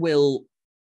will.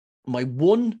 My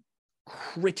one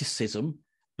criticism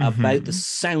about the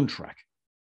soundtrack,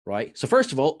 right? So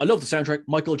first of all, I love the soundtrack.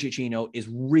 Michael Giacchino is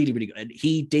really, really good. And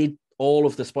he did all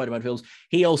of the Spider-Man films.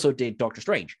 He also did Doctor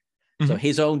Strange. So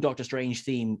his own Doctor Strange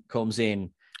theme comes in.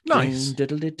 Nice. Yeah.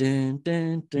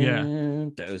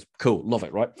 That was cool. Love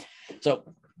it, right? So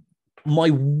my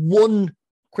one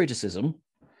criticism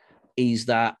is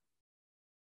that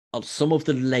some of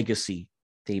the legacy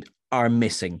themes are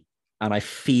missing, and I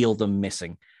feel them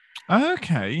missing.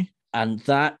 Okay. And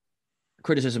that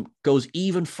criticism goes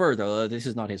even further. This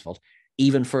is not his fault.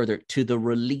 Even further to the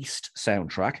released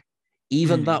soundtrack.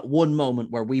 Even that one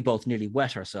moment where we both nearly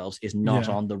wet ourselves is not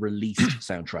on the released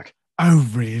soundtrack. Oh,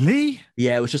 really?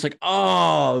 Yeah, it was just like,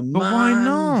 oh, man. But why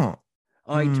not?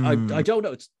 I don't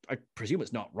know. I presume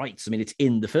it's not rights. I mean, it's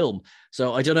in the film,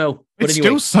 so I don't know. But it's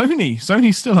anyway, still Sony.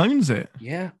 Sony still owns it.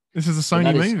 Yeah. This is a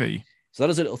Sony movie. So that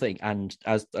is a little thing. And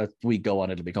as we go on,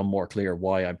 it'll become more clear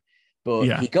why I'm...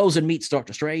 But he goes and meets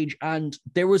Doctor Strange, and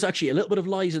there was actually a little bit of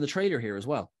lies in the trailer here as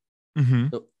well.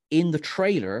 So in the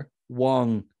trailer,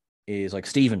 Wong is like,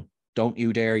 Stephen, don't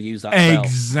you dare use that spell.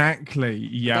 Exactly.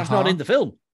 Yeah. That's not in the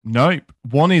film. Nope.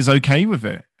 One is okay with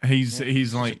it.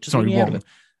 He's like, sorry, Wong.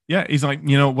 Yeah, he's like,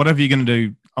 whatever you're going to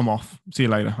do, I'm off. See you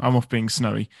later. I'm off being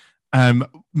snowy. Man,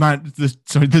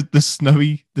 the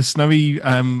snowy,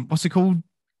 what's it called?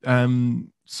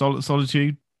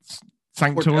 Solitude?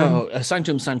 Sanctorum?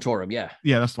 Sanctum Sanctorum, yeah.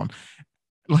 Yeah, that's the one.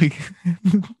 Like,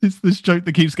 it's this joke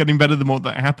that keeps getting better the more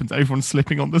that happens. Everyone's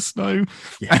slipping on the snow.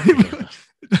 Yeah.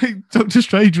 Doctor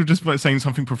Strange will just like saying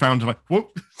something profound, like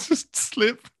whoop, just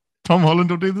slip. Tom Holland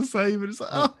will do the same, and it's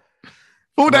like, oh,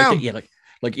 fall down.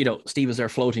 Like Steve is there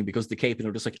floating because the cape, and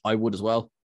they're just like, I would as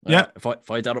well. Yeah, if I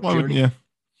had that opportunity.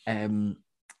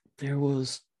 There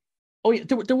was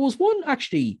one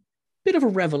actually bit of a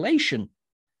revelation.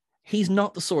 He's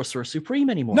not the Sorcerer Supreme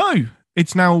anymore. No,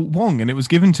 it's now Wong, and it was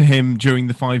given to him during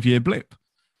the 5-year blip.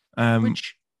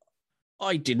 Which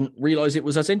I didn't realize it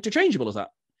was as interchangeable as that.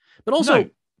 But also,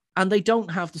 and they don't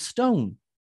have the stone.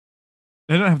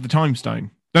 They don't have the time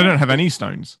stone. They don't have any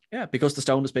stones. Yeah, because the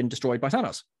stone has been destroyed by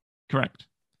Thanos. Correct.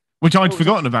 Which I'd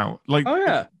forgotten about. Like,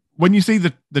 when you see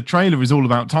the trailer is all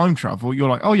about time travel, you're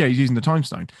like, oh yeah, he's using the time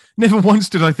stone. Never once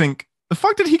did I think, the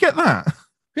fuck did he get that?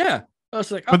 Yeah. I was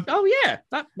like, oh yeah,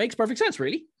 that makes perfect sense,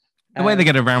 really. The way they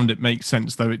get around it makes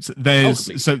sense, though. So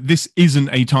this isn't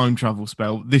a time travel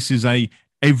spell. This is a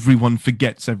everyone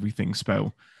forgets everything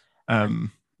spell,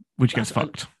 which gets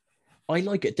fucked. I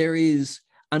like it. There is,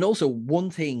 and also one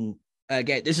thing.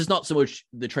 Again, this is not so much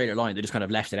the trailer line. They just kind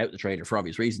of left it out the trailer for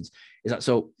obvious reasons. Is that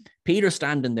so? Peter's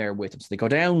standing there with them. So they go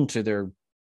down to their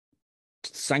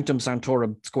Sanctum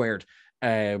Sanctorum squared,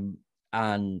 and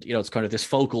it's kind of this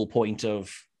focal point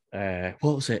of what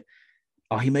was it?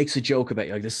 Oh, he makes a joke about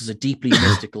like this is a deeply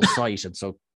mystical site, and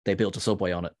so they built a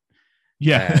subway on it.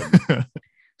 Yeah.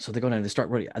 So they go down and they start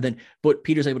running, and then but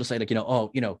Peter's able to say like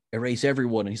erase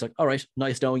everyone, and he's like, all right,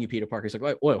 nice knowing you, Peter Parker. He's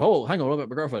like, whoa, hang on, what about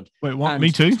my girlfriend? Wait, what? And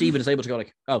me too. Stephen is able to go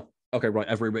like, oh, okay, right,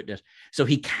 I've rewritten it, so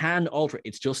he can alter it.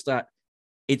 It's just that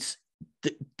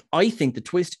I think the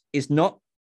twist is not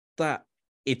that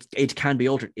it can be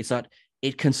altered. It's that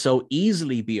it can so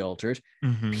easily be altered.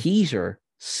 Mm-hmm. Peter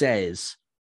says,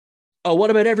 oh, what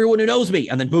about everyone who knows me?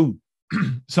 And then boom.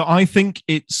 So I think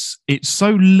it's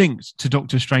so linked to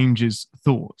Doctor Strange's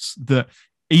thoughts that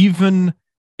even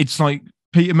it's like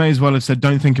Peter may as well have said,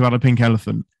 don't think about a pink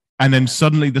elephant. And then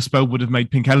suddenly the spell would have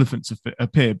made pink elephants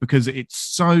appear because it's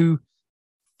so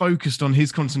focused on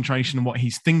his concentration and what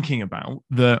he's thinking about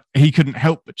that he couldn't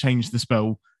help but change the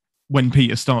spell when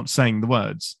Peter starts saying the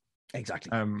words.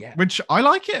 Exactly. Which I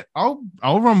like it. I'll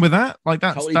run with that. Like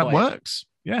that works.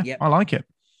 Yeah, yep. I like it.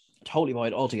 Totally buy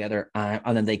it all together,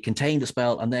 and then they contain the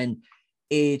spell, and then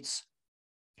it's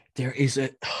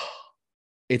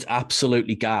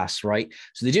absolutely gas, right?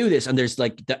 So they do this, and there's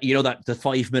like that, that the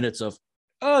 5 minutes of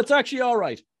it's actually all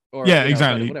right, or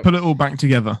exactly, kind of put it all back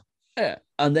together. Yeah,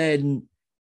 and then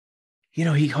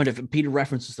he kind of Peter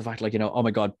references the fact like oh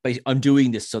my god, I'm doing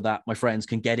this so that my friends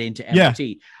can get into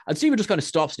MIT, and Stephen just kind of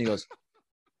stops and he goes,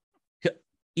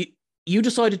 "You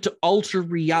decided to alter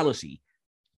reality.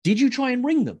 Did you try and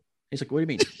ring them?" He's like, what do you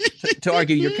mean? to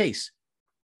argue your case.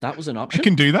 That was an option. I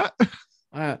can do that.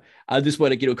 And this way,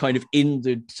 like, kind of in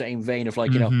the same vein of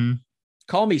like,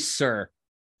 call me sir.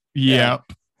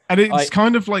 Yep. And it's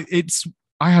kind of like,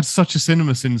 I had such a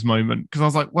CinemaSins moment because I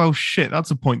was like, well, shit,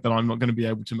 that's a point that I'm not going to be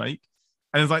able to make.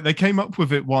 And it's like, they came up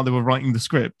with it while they were writing the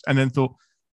script and then thought,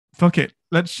 fuck it,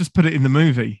 let's just put it in the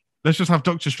movie. Let's just have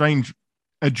Doctor Strange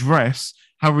address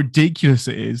how ridiculous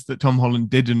it is that Tom Holland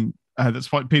didn't,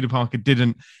 that's why Peter Parker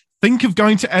didn't think of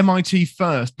going to MIT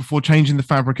first before changing the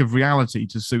fabric of reality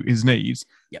to suit his needs.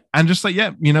 Yep. And just like,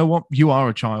 yeah, you know what? You are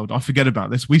a child. I forget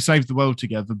about this. We saved the world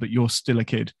together, but you're still a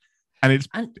kid. And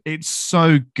it's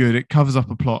so good. It covers up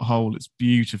a plot hole. It's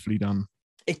beautifully done.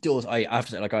 It does. I have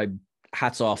to say, like,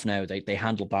 hats off now. They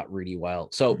handled that really well.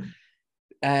 So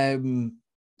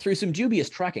through some dubious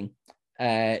tracking,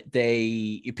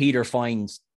 Peter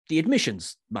finds the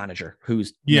admissions manager,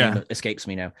 whose name escapes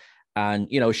me now. And,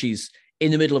 she's in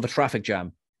the middle of a traffic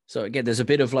jam. So again, there's a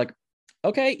bit of like,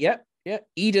 okay, yeah.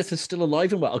 Edith is still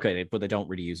alive and well. Okay, but they don't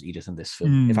really use Edith in this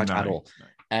film, in fact, at all.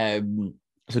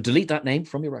 So delete that name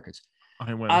from your records.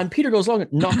 I will. And Peter goes along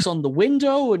and knocks on the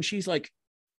window, and she's like,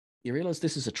 you realize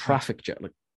this is a traffic jam.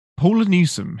 Like, Paula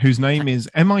Newsome, whose name is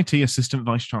MIT Assistant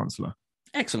Vice Chancellor.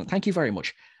 Excellent. Thank you very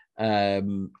much.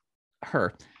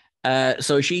 Her.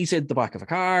 So she's in the back of a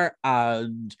car,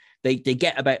 and they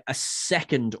get about a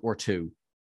second or two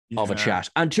of a chat,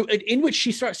 and in which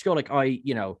she starts to go like,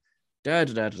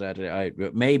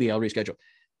 maybe I'll reschedule.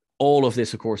 All of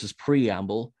this, of course, is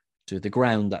preamble to the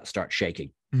ground that starts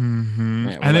shaking. Mm-hmm.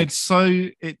 Yeah, and like,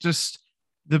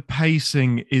 the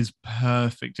pacing is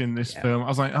perfect in this film. I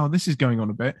was like, oh, this is going on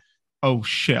a bit. Oh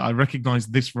shit, I recognize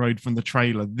this road from the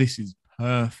trailer. This is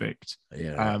perfect.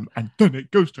 Yeah. And then it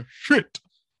goes to shit.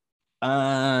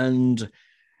 And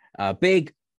a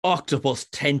big octopus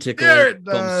tentacle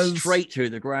comes straight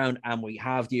through the ground, and we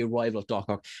have the arrival of Doc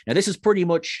Ock. Now, this is pretty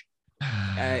much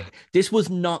this was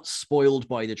not spoiled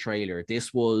by the trailer.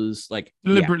 This was like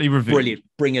deliberately revealed. Brilliant.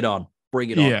 Bring it on.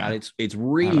 And it's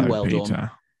really well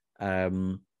done.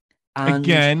 And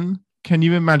again, can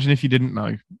you imagine if you didn't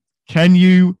know? Can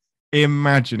you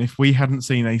imagine if we hadn't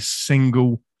seen a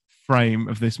single frame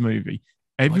of this movie?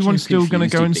 Everyone's still going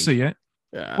to go and see it.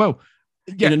 Yeah. Well,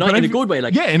 yeah, in a good way.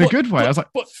 Like, yeah, in a good way. I was like,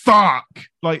 fuck.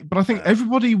 Like, but I think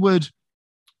everybody would.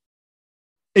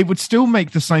 It would still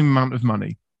make the same amount of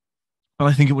money, but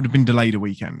I think it would have been delayed a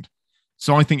weekend.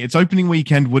 So I think its opening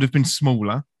weekend would have been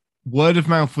smaller. Word of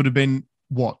mouth would have been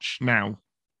watch now.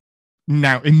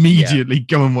 Now, immediately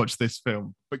go and watch this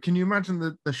film. But can you imagine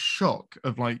the shock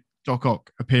of like Doc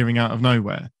Ock appearing out of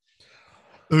nowhere?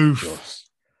 Oof. Just,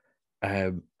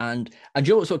 and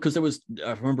you know, so because there was,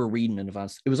 I remember reading in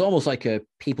advance, it was almost like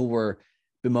people were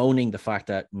bemoaning the fact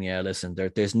that, yeah, listen,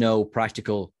 there's no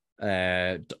practical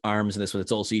arms in this one,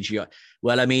 it's all CGI.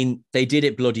 Well, I mean, they did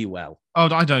it bloody well. Oh,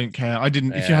 I don't care. I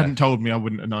didn't. If you hadn't told me, I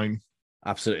wouldn't have known.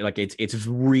 Absolutely, like it's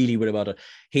really good about it.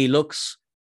 He looks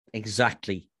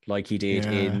exactly like he did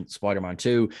in Spider-Man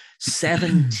 2,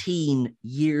 17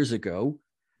 years ago.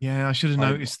 Yeah, I should have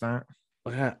noticed that.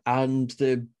 And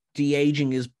the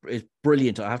de-aging is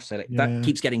brilliant. I have to say, like, that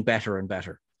keeps getting better and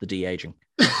better. The de-aging.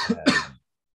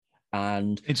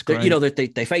 And it's great. You know,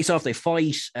 they face off, they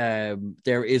fight.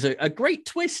 There is a great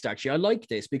twist, actually. I like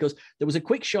this because there was a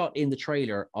quick shot in the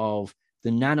trailer of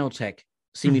the nanotech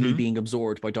seemingly being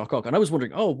absorbed by Doc Ock. And I was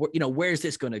wondering, where's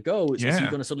this going to go? Is he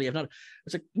going to suddenly have not?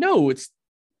 It's like, no,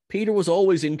 Peter was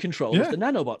always in control of the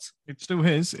nanobots. It's still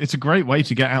his. It's a great way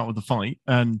to get out of the fight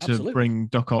and to bring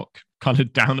Doc Ock kind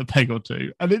of down a peg or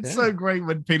two. And it's so great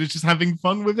when Peter's just having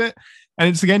fun with it. And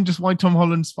it's, again, just why Tom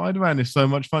Holland's Spider-Man is so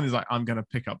much fun. He's like, I'm going to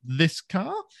pick up this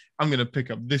car. I'm going to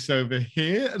pick up this over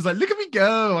here. It's like, look at me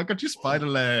go. I got your spider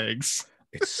legs.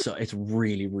 It's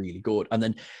really, really good. And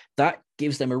then that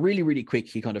gives them a really, really quick,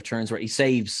 he kind of turns where he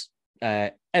saves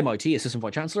MIT, Assistant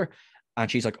Vice Chancellor. And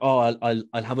she's like, oh,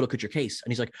 I'll have a look at your case.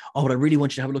 And he's like, oh, but I really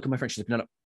want you to have a look at my friend. She's like, no.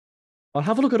 I'll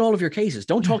have a look at all of your cases.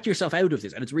 Don't talk to yourself out of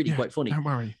this. And it's really quite funny. Don't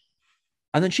worry.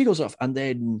 And then she goes off. And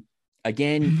then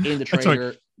again in the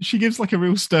trailer, she gives like a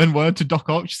real stern word to Doc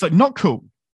Ock. She's like, not cool.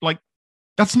 Like,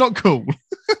 that's not cool.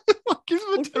 Gives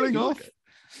him a telling off.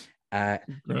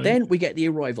 Then we get the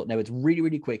arrival. Now it's really,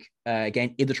 really quick.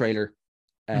 Again, in the trailer,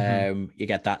 you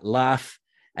get that laugh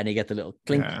and you get the little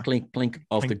clink, clink, clink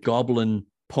of the goblin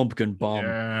pumpkin bomb.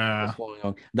 Yeah.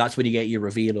 That's when you get your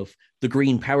reveal of the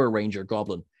Green Power Ranger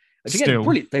goblin. Again,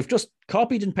 brilliant. They've just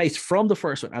copied and pasted from the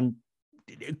first one, and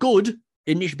good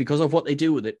initially because of what they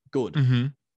do with it. Good.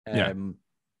 And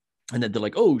then they're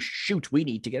like, oh shoot, we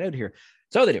need to get out of here.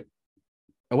 So they do.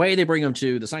 Away they bring them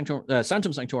to the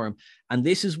Sanctum Sanctorum, and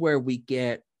this is where we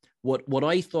get what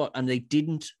I thought, and they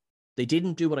didn't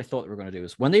do what I thought they were going to do.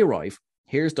 Is when they arrive,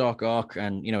 here's Doc Ock,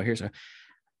 and here's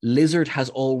Lizard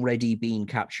has already been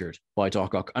captured by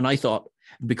Doc Ock. And I thought,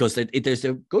 because there's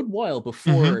a good while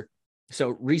before,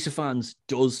 so Rhys Ifans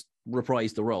does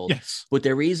reprise the role, but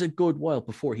there is a good while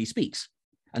before he speaks.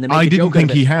 And then I didn't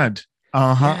think he had.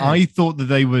 I thought that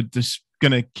they were just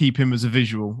going to keep him as a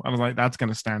visual. I was like, that's going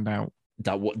to stand out.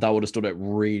 That would have stood out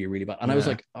really, really bad. And I was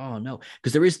like, oh no,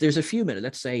 because there's a few minutes,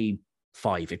 let's say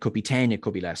 5, it could be 10, it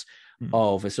could be less,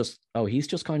 of it's just, he's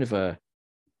just kind of a,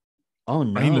 oh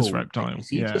no, brainless reptile. Is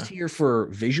he just here for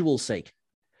visual sake?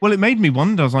 Well, it made me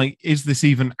wonder. I was like, is this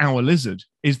even our lizard?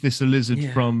 Is this a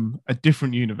lizard from a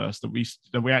different universe that we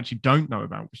actually don't know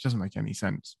about, which doesn't make any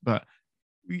sense? But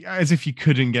as if you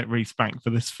couldn't get Rhys back for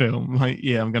this film, like,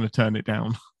 I'm going to turn it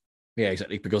down. Yeah,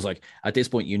 exactly. Because like at this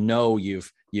point,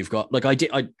 you've got, like, I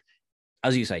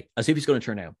as you say, as if he's going to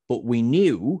turn out, but we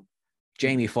knew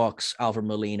Jamie Foxx, Alfred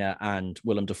Molina, and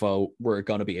Willem Dafoe were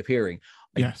going to be appearing.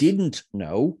 I didn't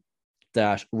know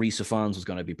that Rhys Ifans was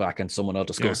going to be back, and someone I'll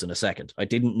discuss in a second. I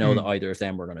didn't know that either of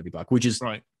them were going to be back, which is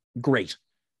great.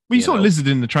 Well, you saw Lizard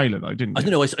in the trailer, though, didn't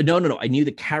you? No. I knew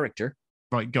the character.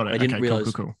 Right, got it. I didn't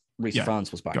realize cool. Rhys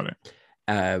Ifans was back. Got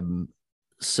it.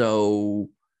 So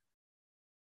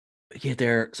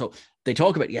they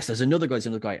talk about, there's another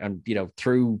guy, and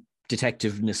through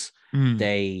detectiveness,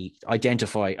 they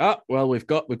identify, we've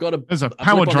got there's a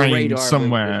power drain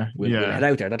somewhere. We'll head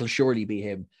out there. That'll surely be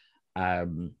him.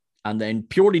 And then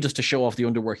purely just to show off the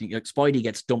underworking, like Spidey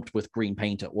gets dumped with green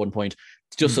paint at one point,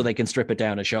 just so they can strip it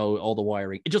down and show all the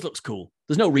wiring. It just looks cool.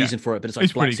 There's no reason for it, but it's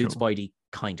like black suit cool. Spidey,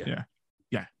 kind of.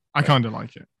 Yeah. I kind of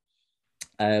like it.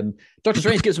 Dr.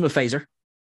 Strange gives him a phaser.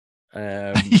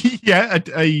 It's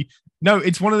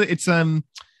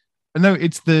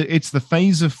the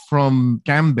phaser from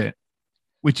Gambit,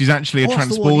 which is actually a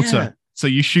transporter. So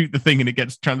you shoot the thing and it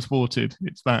gets transported.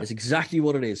 It's that. It's exactly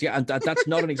what it is. Yeah, and that's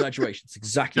not an exaggeration. It's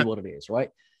exactly what it is, right?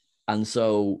 And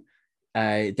so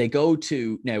they go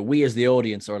to, now we as the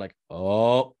audience are like,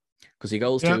 oh, because he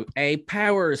goes to a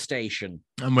power station.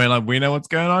 And we're like, we know what's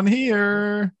going on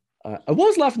here. I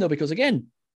was laughing, though, because, again,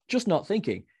 just not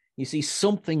thinking, you see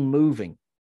something moving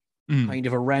kind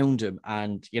of around him.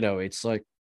 And, you know, it's like,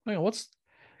 you know, what's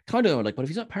kind of like, but if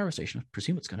he's at a power station, I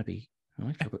presume it's going to be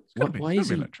electric. But why is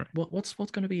he? What's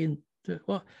going to be in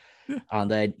what? Yeah.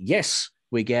 And then, yes,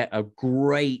 we get a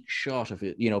great shot of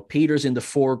it. You know, Peter's in the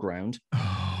foreground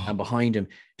and behind him,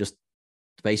 just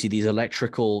basically these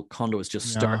electrical conduits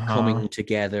just start coming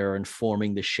together and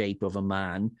forming the shape of a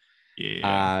man.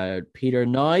 Yeah. Peter,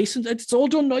 nice, and it's all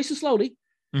done nice and slowly.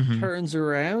 Turns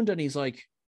around and he's like,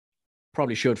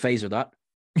 probably should phaser that.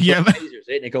 Yeah. Phasers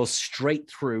it and it goes straight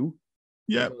through.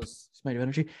 Yeah. It's made of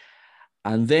energy.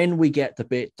 And then we get the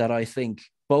bit that I think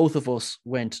both of us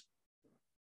went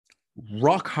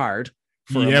rock hard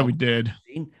for. Yeah, we did.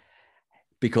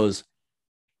 Because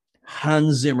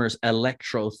Hans Zimmer's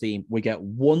electro theme, we get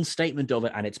one statement of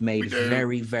it and it's made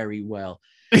very, very well.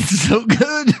 It's so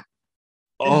good.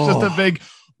 It's just a big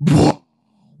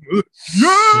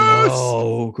yes!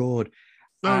 So good.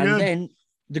 So and good. Then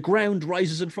the ground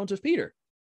rises in front of Peter.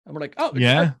 And we're like, oh,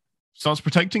 yeah. Starts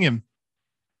protecting him.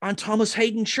 And Thomas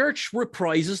Hayden Church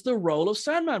reprises the role of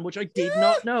Sandman, which I did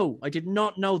not know. I did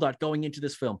not know that going into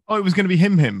this film. Oh, it was going to be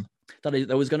him.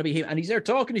 That was going to be him. And he's there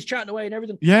talking, he's chatting away and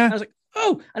everything. Yeah. And I was like,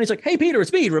 oh. And he's like, hey, Peter,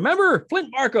 it's me. Remember Flint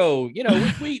Marko? You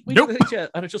know, we nope. did this.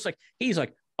 And it's just like, he's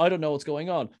like, I don't know what's going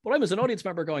on. But I'm as an audience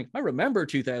member going, I remember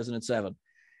 2007.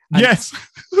 And yes.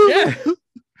 Yeah.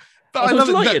 I love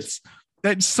it.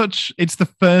 It's the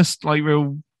first like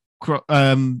real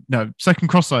second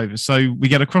crossover. So we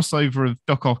get a crossover of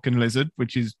Doc Ock and Lizard,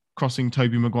 which is crossing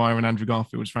Tobey Maguire and Andrew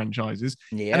Garfield's franchises.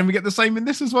 Yeah. And then we get the same in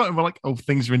this as well. And we're like, oh,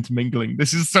 things are intermingling.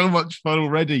 This is so much fun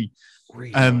already.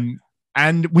 Really?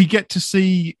 And we get to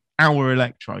see our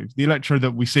Electro, the Electro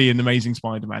that we see in Amazing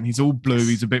Spider-Man. He's all blue. Yes.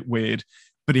 He's a bit weird,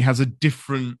 but he has a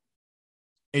different,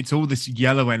 it's all this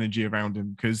yellow energy around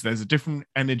him because there's a different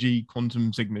energy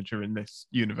quantum signature in this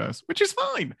universe, which is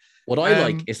fine. What I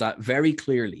like is that very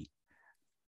clearly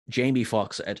Jamie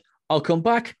Foxx said, I'll come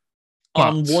back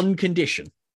on one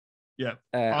condition. Yeah.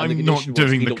 I'm not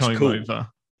doing the comb over. Cool.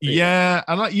 Yeah.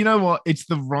 And you know what? It's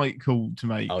the right call to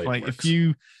make. Like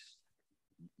if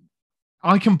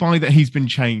I can buy that he's been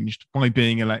changed by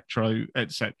being Electro,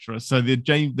 etc. So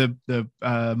the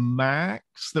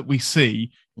Max that we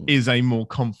see is a more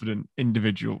confident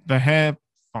individual. The hair,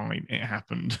 fine, it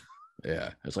happened.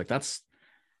 Yeah, it's like that's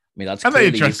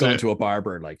clearly he's gone to a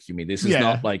barber. Like, you mean this is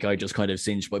not like I just kind of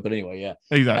singed, but anyway, yeah,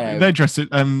 exactly. They address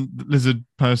it. The Lizard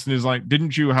person is like,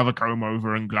 "Didn't you have a comb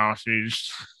over and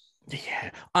glasses?" Yeah,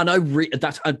 and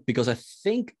that's because I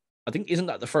think isn't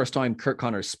that the first time Curt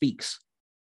Connors speaks?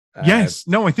 Yes.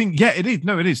 No, I think it is.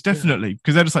 No, it is definitely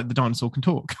because they're just like the dinosaur can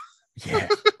talk. Yeah,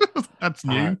 that's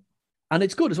new. And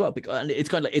it's good as well because it's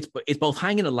kind of it's both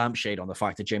hanging a lampshade on the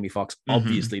fact that Jamie Foxx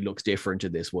obviously looks different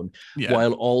in this one,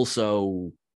 while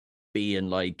also being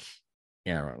like,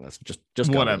 yeah, let's just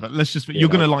whatever. Let's just you're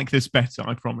gonna like this better,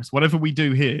 I promise. Whatever we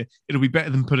do here, it'll be better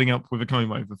than putting up with a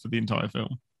comb over for the entire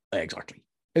film. Exactly.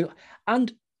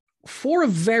 And for a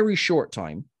very short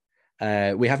time,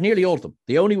 we have nearly all of them.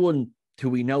 The only one who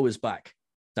we know is back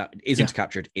that isn't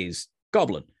captured is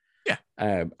Goblin. Yeah.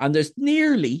 And there's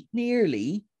nearly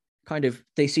kind of,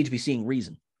 they seem to be seeing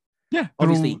reason. Yeah.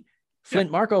 Obviously, Flint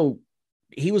Marko,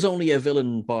 he was only a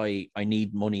villain by I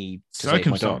need money to save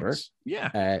my daughter.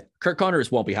 Yeah. Curt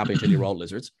Connors won't be happy until you're all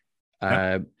lizards.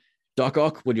 Doc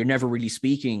Ock, well, you're never really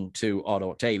speaking to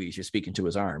Otto Octavius, you're speaking to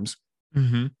his arms.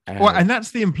 Well, and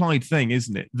that's the implied thing,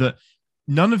 isn't it? That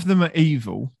none of them are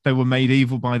evil. They were made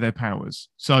evil by their powers.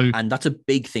 And that's a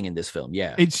big thing in this film,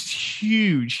 yeah. It's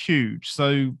huge.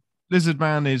 So Lizard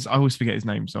Man is, I always forget his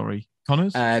name, sorry.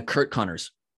 Connors? Curt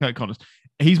Connors. Curt Connors.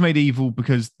 He's made evil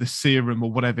because the serum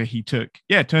or whatever he took,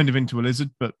 turned him into a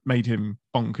lizard, but made him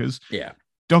bonkers. Yeah.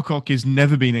 Doc Ock has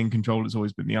never been in control. It's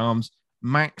always been the arms.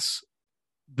 Max,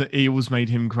 the eels made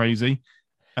him crazy.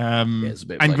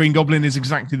 And Green Goblin is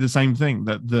exactly the same thing,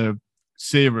 that the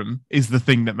serum is the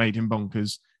thing that made him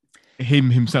bonkers.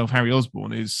 Himself, Harry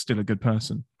Osborn, is still a good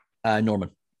person.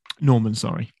 Norman,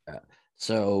 sorry.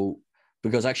 So,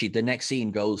 because actually the next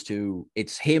scene goes to,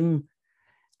 it's him.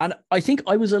 And I think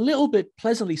I was a little bit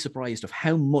pleasantly surprised of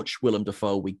how much Willem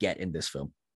Dafoe we get in this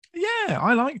film. Yeah,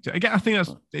 I liked it. Again, I think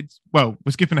we're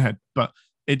skipping ahead, but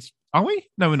are we?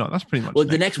 No, we're not. That's pretty much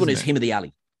the next one is him in the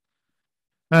alley.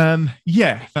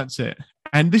 Yeah, that's it.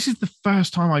 And this is the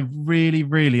first time I really,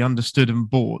 really understood and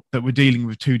bought that we're dealing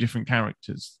with two different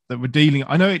characters. That we're dealing.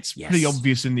 I know it's pretty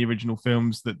obvious in the original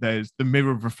films that there's the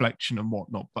mirror of reflection and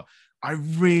whatnot, but I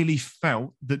really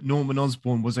felt that Norman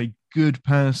Osborn was a good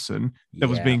person that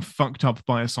was being fucked up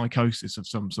by a psychosis of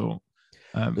some sort.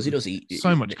 Because he does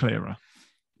so much clearer.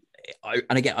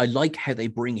 And again, I like how they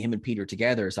bring him and Peter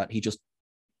together. Is that he just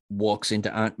walks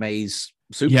into Aunt May's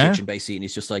soup kitchen basically, and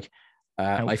he's just like,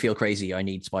 "I feel crazy. I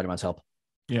need Spider-Man's help."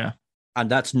 Yeah, and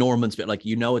that's Norman's bit. Like,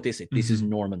 this is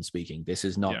Norman speaking. This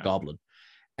is not Goblin.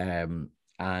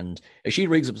 And she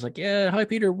rings up, it's like, "Yeah, hi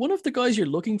Peter. One of the guys you're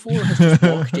looking for has just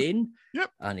walked in."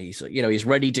 Yep. And he's he's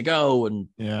ready to go. And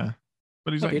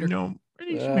but he's like, Peter. "No, I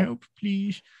need some help,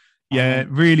 please." Yeah,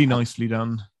 really nicely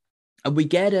done. And we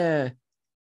get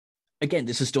again,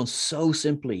 this is done so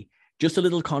simply. Just a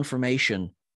little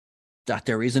confirmation that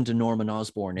there isn't a Norman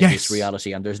Osborn in this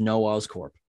reality, and there's no Oscorp.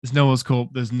 There's no Oscorp.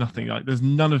 There's nothing. Like, there's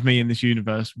none of me in this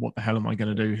universe. What the hell am I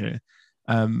going to do here?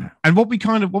 And what we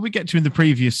get to in the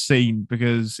previous scene,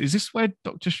 because is this where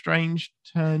Doctor Strange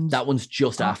turns? That one's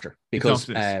just after, because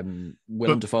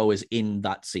Willem Dafoe is in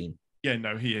that scene. Yeah,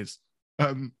 no, he is.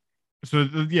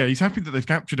 He's happy that they've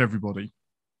captured everybody.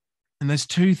 And there's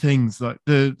two things, like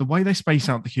the way they space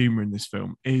out the humor in this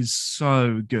film is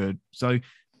so good. So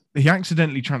he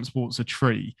accidentally transports a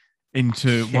tree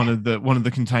into one of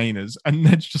the containers, and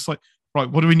then it's just like, right,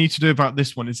 what do we need to do about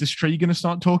this one? Is this tree going to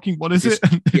start talking? What is it?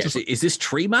 Yes, is this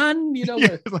tree man?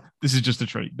 This is just a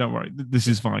tree. Don't worry, this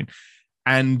is fine.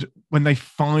 And when they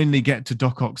finally get to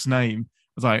Doc Ock's name,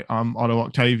 it's like, I'm Otto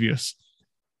Octavius.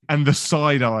 And the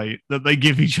side eye that they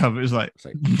give each other is like,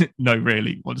 "No,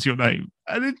 really, what's your name?"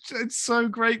 And it's so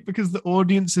great because the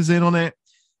audience is in on it.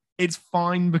 It's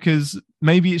fine because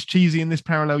maybe it's cheesy in this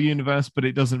parallel universe, but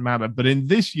it doesn't matter. But in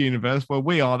this universe where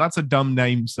we are, that's a dumb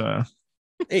name, sir.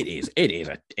 It is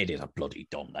a bloody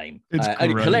dumb name. It's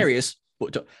hilarious.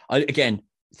 But again,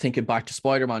 thinking back to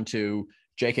Spider-Man 2,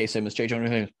 J.K. Simmons, J. Jonah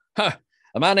Jameson,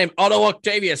 a man named Otto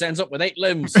Octavius ends up with 8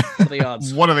 limbs. What are the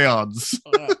odds? What are the odds?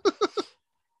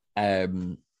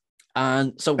 And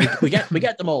so we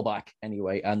get them all back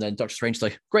anyway, and then Doctor Strange's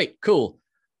like, "Great, cool,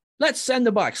 let's send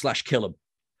them back / kill them."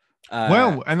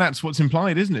 And that's what's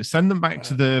implied, isn't it? Send them back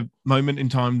to the moment in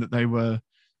time that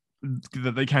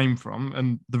they came from,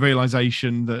 and the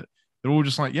realization that they're all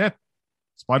just like, "Yeah,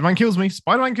 Spider-Man kills me,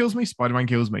 Spider-Man kills me, Spider-Man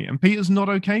kills me," and Peter's not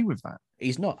okay with that.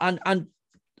 He's not, and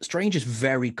Strange is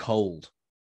very cold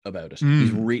about it.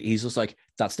 He's just like,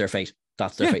 "That's their fate.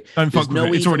 That's their fate. Don't fuck with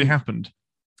it. It's already happened."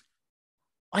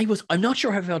 I'm not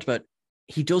sure how I felt about.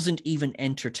 He doesn't even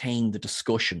entertain the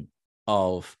discussion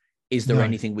of, is there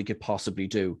anything we could possibly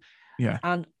do? Yeah,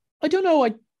 and I don't know.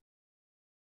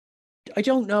 I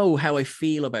don't know how I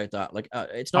feel about that. Like,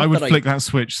 it's not. I would flick that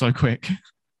switch so quick.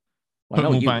 Put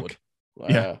them all back.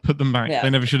 Put them back. They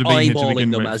never should have been here to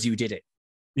begin them with. as you did it.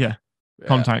 Yeah.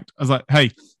 Contact. I was like,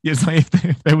 hey, it's like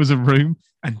if there was a room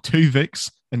and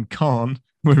Tuvix and Khan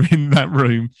were in that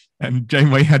room and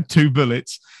Janeway had 2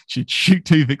 bullets, she'd shoot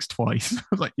Tuvix twice. I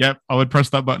was like, yep, I would press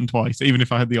that button twice, even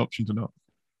if I had the option to not.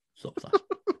 Stop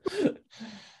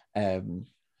that.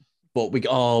 But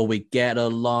we get a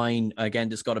line again.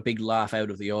 This got a big laugh out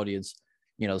of the audience.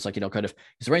 It's like, kind of,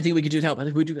 is there anything we could do to help? I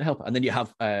think we do to help. And then you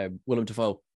have Willem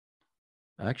Dafoe.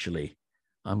 Actually,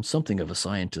 I'm something of a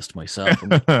scientist myself.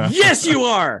 Like, yes, you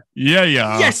are. Yeah.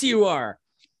 Yes, you are.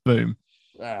 Boom.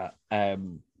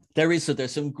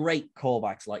 There's some great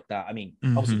callbacks like that. I mean,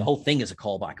 obviously the whole thing is a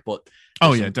callback, but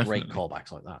definitely great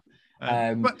callbacks like that.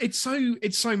 But it's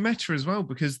so meta as well,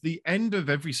 because the end of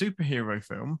every superhero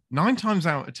film, 9 times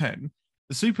out of 10,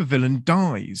 the supervillain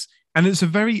dies, and it's a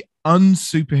very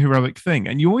unsuperheroic thing.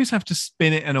 And you always have to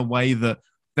spin it in a way that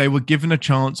they were given a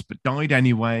chance but died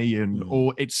anyway,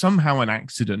 or it's somehow an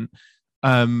accident.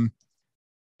 But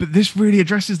this really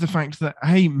addresses the fact that,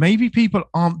 hey, maybe people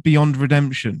aren't beyond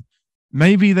redemption.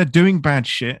 Maybe they're doing bad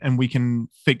shit, and we can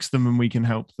fix them and we can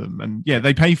help them. And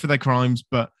they pay for their crimes,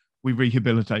 but we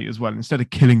rehabilitate as well instead of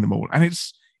killing them all. And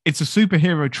it's a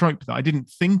superhero trope that I didn't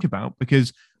think about,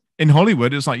 because in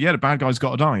Hollywood, it's like, the bad guy's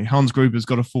got to die. Hans Gruber's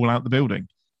got to fall out the building.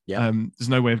 Yeah. There's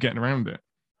no way of getting around it.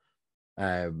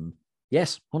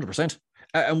 Yes, 100%.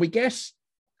 And we get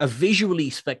a visually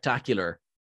spectacular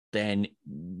then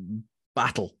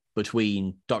battle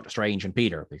between Doctor Strange and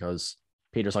Peter, because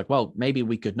Peter's like, well, maybe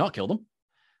we could not kill them.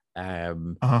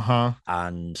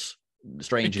 And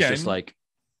Strange is just like,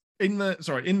 in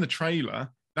the trailer,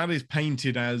 that is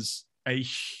painted as a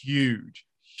huge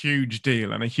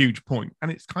deal and a huge point, and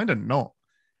it's kind of not.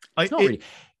 It's not really.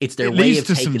 It's their way of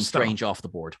taking Strange off the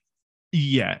board.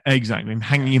 Yeah, exactly. And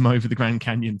hanging him over the Grand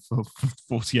Canyon for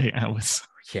 48 hours.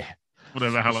 Yeah.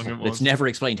 whatever, how long it was. It's never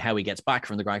explained how he gets back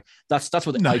from the ground. That's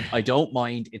what I don't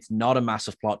mind. It's not a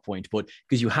massive plot point, but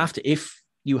because you have to, if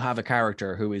you have a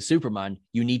character who is Superman,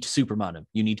 you need to Superman him.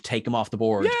 You need to take him off the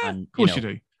board. Yeah, and of course you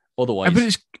do. Otherwise,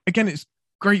 but it's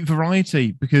great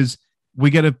variety because we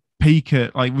get a peek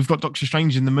at, like, we've got Doctor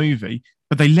Strange in the movie,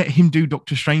 but they let him do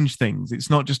Doctor Strange things. It's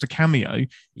not just a cameo.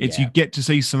 It's you get to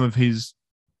see some of his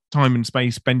time and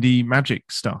space bendy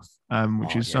magic stuff,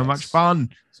 which is so much fun.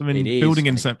 Some building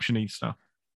Inception-y stuff.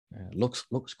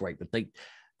 Looks great, but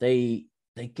they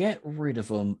get rid of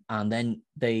him, and then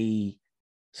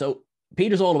so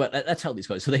Peter's all about, let's help these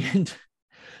guys. So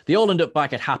they all end up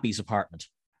back at Happy's apartment.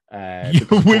 Because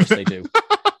of course they do.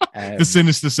 The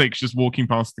Sinister Six just walking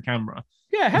past the camera.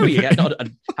 Yeah, how are you?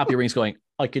 Happy Ring's going,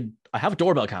 I have a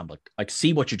doorbell cam. Like, I can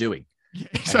see what you're doing. Yeah,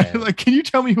 exactly. Like, can you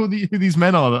tell me who these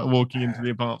men are that are walking into the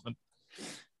apartment?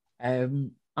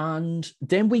 And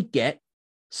then we get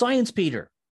Science Peter,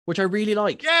 which I really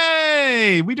like.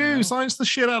 Yay! We do science the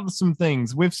shit out of some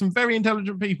things with some very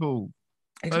intelligent people.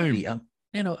 Exactly.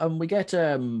 We get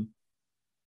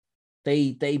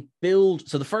they build.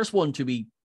 So the first one to be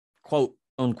quote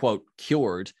unquote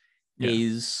cured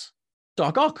is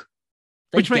Doc Ock.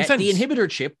 Which makes sense. The inhibitor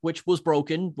chip, which was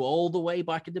broken all the way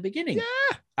back at the beginning.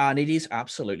 Yeah. And it is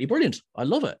absolutely brilliant. I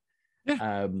love it.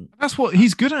 Yeah. That's what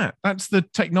he's good at. That's the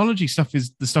technology stuff,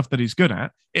 is the stuff that he's good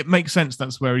at. It makes sense.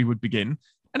 That's where he would begin.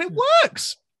 And it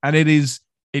works. And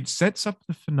it sets up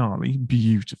the finale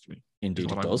beautifully.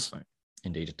 Indeed it does.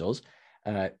 Indeed it does.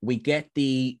 We get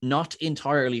the not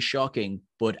entirely shocking,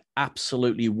 but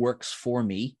absolutely works for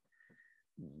me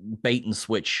bait and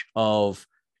switch of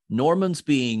Norman's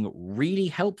being really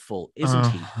helpful, isn't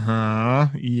he?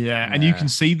 Yeah, and you can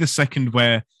see the second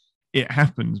where it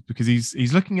happens because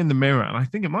he's looking in the mirror, and I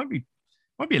think it might be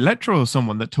Electro or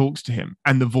someone that talks to him,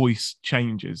 and the voice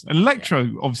changes. And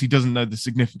Electro obviously doesn't know the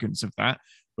significance of that,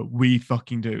 but we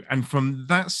fucking do. And from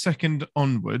that second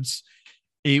onwards,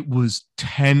 it was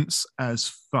tense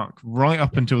as fuck, right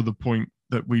up until the point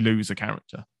that we lose a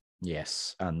character.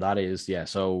 Yes, and that is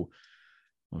So,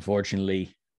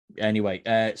 unfortunately. Anyway,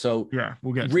 so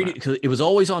we'll get really, because it was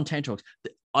always on tenterhooks.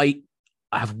 I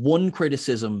have one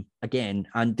criticism again,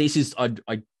 and this is I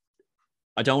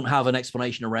don't have an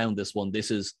explanation around this one. This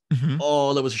is there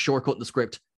was a shortcut in the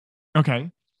script.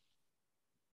 Okay.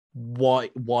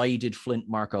 Why did Flint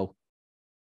Marko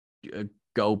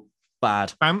go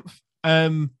bad? Bamf?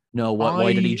 No,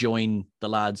 why did he join the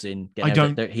lads in?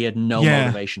 He had no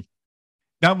motivation.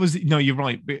 That was, no, you're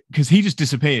right, because he just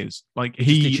disappears. Like,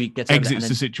 he exits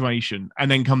the situation and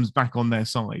then comes back on their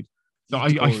side. So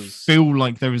I feel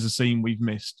like there is a scene we've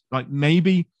missed. Like,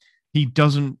 maybe he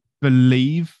doesn't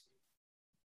believe,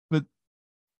 but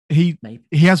he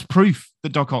has proof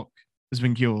that Doc Ock has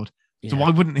been cured. Yeah. So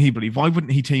why wouldn't he believe? Why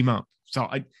wouldn't he team up? So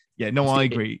I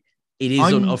agree. It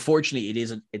is, unfortunately,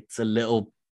 it's a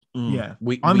little,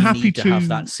 we need to have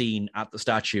that scene at the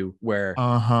statue where...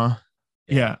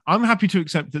 Yeah, I'm happy to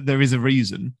accept that there is a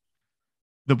reason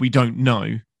that we don't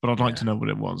know, but I'd like to know what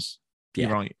it was. Yeah.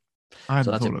 You're right. I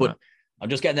hadn't thought of that. I'm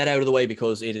just getting that out of the way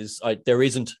because it is. There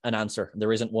isn't an answer.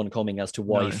 There isn't one coming as to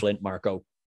why Flint Marko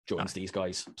joins these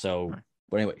guys. So,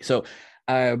 but anyway, so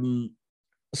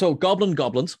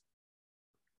goblins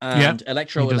and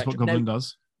Electro. He does what Goblin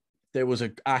does. There was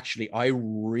I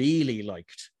really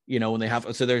liked, when they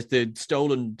have. So there's the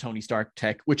stolen Tony Stark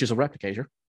tech, which is a replicator.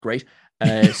 Great.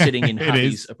 Sitting in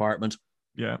Happy's apartment.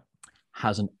 Yeah.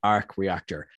 Has an arc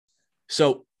reactor.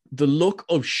 So the look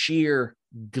of sheer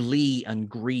glee and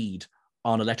greed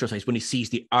on Electro's face when he sees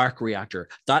the arc reactor,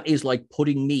 that is like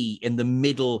putting me in the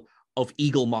middle of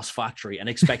Eagle Moss Factory and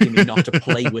expecting me not to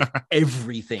play with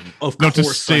everything. Of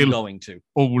course I'm going to.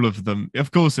 All of them. Of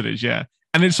course it is, yeah.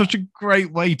 And it's such a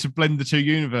great way to blend the two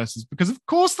universes because, of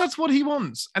course, that's what he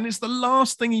wants. And it's the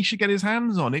last thing he should get his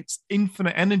hands on. It's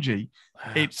infinite energy.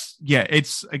 It's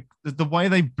the way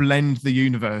they blend the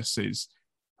universes.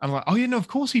 I'm like, of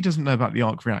course he doesn't know about the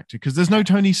arc reactor because there's no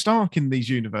Tony Stark in these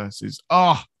universes.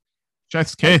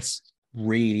 Chef's kiss.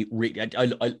 Really,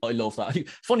 I love that.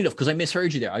 Funny enough, because I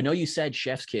misheard you there. I know you said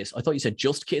chef's kiss. I thought you said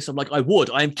just kiss. I'm like,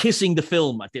 I am kissing the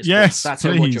film at this point. That's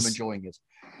how much I'm enjoying it.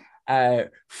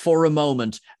 For a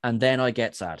moment, and then I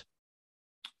get sad.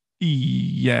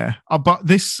 Yeah, but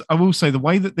I will say, the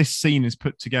way that this scene is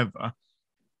put together,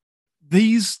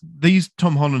 these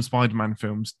Tom Holland Spider-Man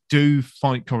films do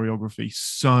fight choreography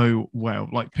so well.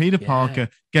 Like, Peter Parker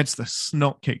gets the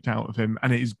snot kicked out of him,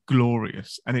 and it is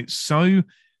glorious, and it's so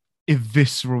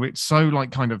visceral. It's so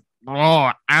like kind of,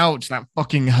 ouch, that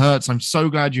fucking hurts. I'm so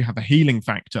glad you have a healing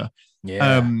factor.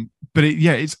 Yeah. But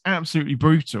it's absolutely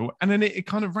brutal. And then it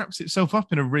kind of wraps itself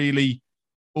up in a really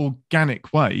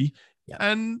organic way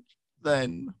And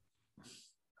then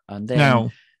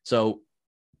now, so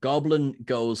Goblin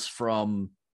goes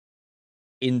from,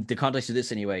 in the context of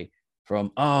this anyway,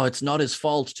 from, oh, it's not his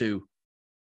fault to,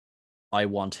 I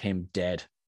want him dead.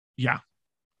 Yeah.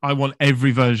 I want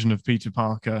every version of Peter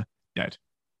Parker dead.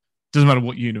 Doesn't matter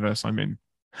what universe I'm in.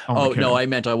 No, I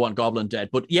meant I want Goblin dead.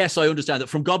 But yes, I understand that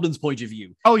from Goblin's point of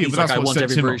view. Oh, yeah, but that's I want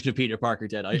every version of Peter Parker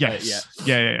dead.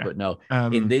 Yeah. But no,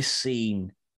 in this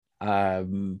scene,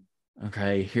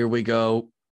 okay, here we go.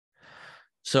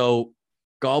 So,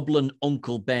 Goblin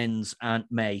Uncle Ben's Aunt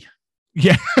May.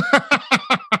 Yeah.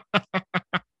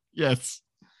 Yes.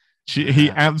 He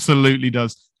absolutely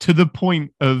does. To the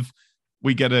point of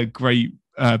we get a great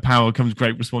power comes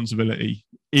great responsibility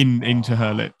into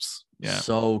her lips. Yeah.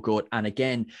 So good. And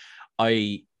again,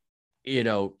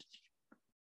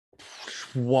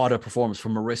 what a performance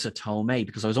from Marissa Tomei,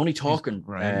 because I was only talking,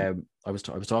 I was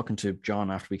talking to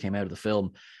John after we came out of the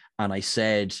film, and I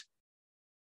said,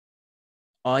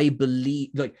 I believe,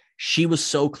 like, she was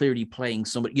so clearly playing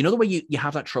somebody, you know, the way you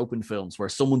have that trope in films where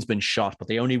someone's been shot, but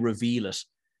they only reveal it,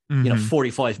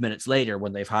 45 minutes later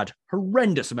when they've had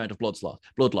horrendous amount of blood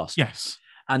loss. Yes.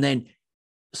 And then,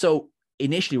 so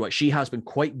initially, right, she has been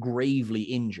quite gravely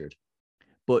injured,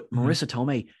 but Marissa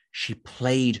Tomei, she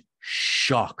played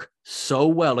shock so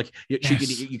well. Like you could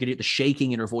hear the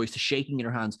shaking in her voice, the shaking in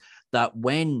her hands, that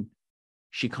when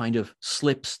she kind of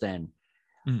slips, then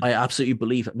I absolutely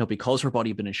believe it. No, because her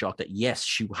body had been in shock, that yes,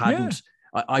 she hadn't.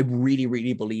 Yeah. I really,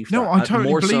 really believe that. No, I totally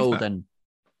more believe so that. Than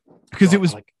because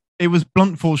it was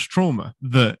blunt force trauma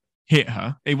that hit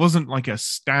her. It wasn't like a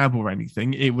stab or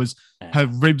anything. It was her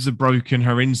ribs are broken,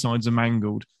 her insides are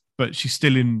mangled, but she's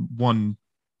still in one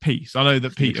piece. I know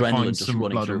that Peter finds some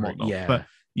blood and whatnot, but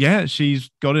yeah,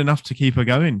 she's got enough to keep her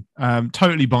going.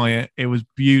 Totally buy it. It was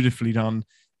beautifully done,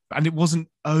 and it wasn't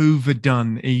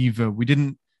overdone either. We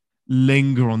didn't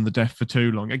linger on the death for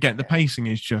too long. Again, the pacing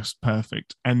is just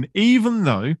perfect. And even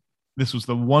though this was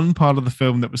the one part of the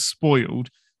film that was spoiled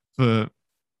for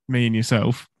me and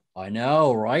yourself, I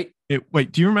know, right?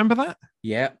 Wait, do you remember that?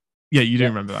 Yeah. Yeah, you do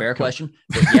remember that. Fair question.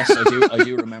 But yes, I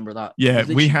do remember that. Yeah,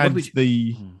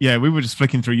 we were just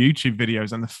flicking through YouTube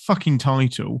videos, and the fucking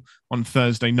title on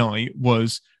Thursday night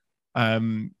was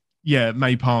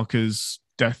May Parker's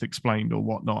Death Explained or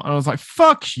whatnot. And I was like,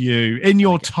 fuck you. In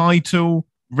your title,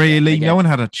 really? No one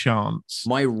had a chance.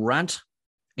 My rant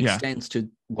extends to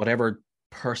whatever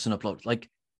person uploads. Like,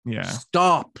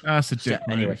 stop. That's a dick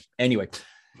move. Anyway.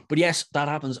 But yes, that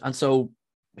happens. And so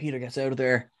Peter gets out of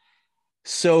there.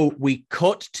 So we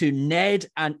cut to Ned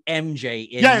and MJ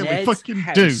in Ned's we fucking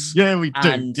house. do. Yeah, we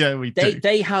do. Yeah, we do.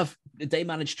 They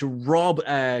managed to rob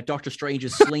Doctor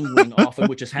Strange's sling ring off him,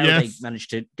 which is how they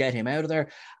managed to get him out of there.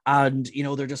 And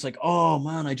they're just like, oh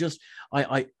man, because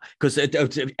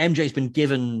MJ's been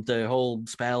given the whole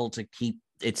spell to keep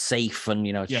it safe, and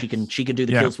she can do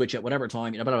the kill switch at whatever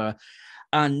time, blah, blah, blah.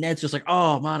 And Ned's just like,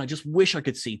 oh man, I just wish I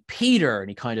could see Peter. And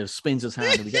he kind of spins his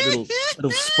hand, and we get a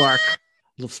little spark.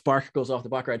 Little spark goes off the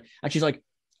background, and she's like,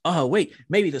 oh wait,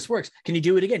 maybe this works, can you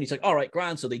do it again? He's like, all right,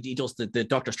 grand. So he does the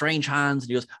Doctor Strange hands, and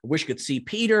he goes, I wish I could see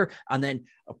Peter. And then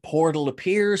a portal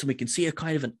appears, and we can see a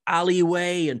kind of an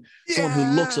alleyway, and someone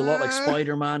who looks a lot like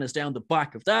Spider-Man is down the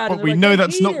back of that. But we know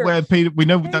that's not where Peter, we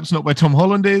know that's not where Tom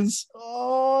Holland is.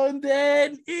 Oh, and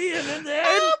then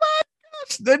oh my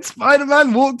gosh, then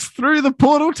Spider-Man walks through the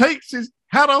portal, takes his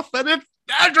hat off, and it's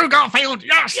Andrew Garfield.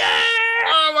 Yes. Yeah.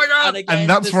 Oh my god. And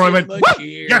that's where I went,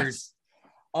 yes.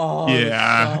 Oh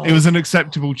yeah, it was an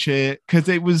acceptable cheer, because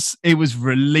it was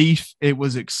relief, it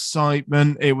was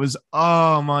excitement, it was,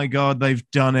 oh my god, they've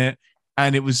done it,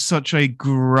 and it was such a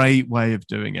great way of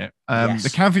doing it.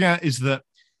 The caveat is that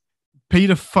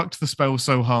Peter fucked the spell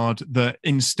so hard that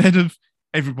instead of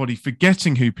everybody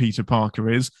forgetting who Peter Parker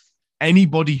is,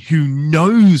 anybody who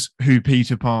knows who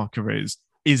Peter Parker is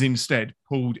instead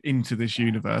pulled into this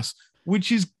universe, which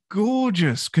is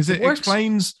gorgeous, because it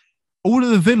explains all of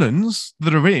the villains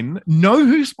that are in know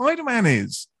who Spider-Man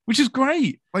is, which is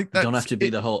great. Like, you don't have to be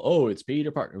the whole, it's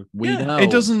Peter Parker. We know. It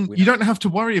doesn't, you don't have to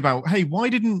worry about, hey, why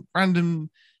didn't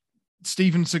random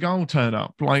Steven Seagal turn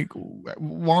up? Like,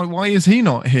 why is he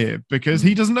not here? Because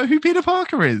he doesn't know who Peter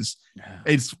Parker is.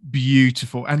 It's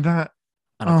beautiful. And that,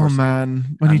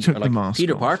 man, when he took the mask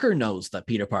Peter off. Parker knows that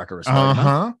Peter Parker is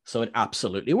Spider-Man, so it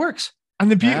absolutely works. And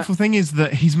the beautiful thing is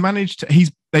that he's managed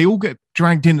to, they all get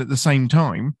dragged in at the same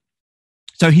time.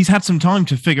 So he's had some time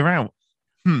to figure out,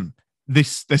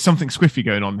 there's something squiffy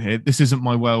going on here. This isn't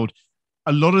my world.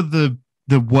 A lot of the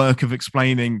work of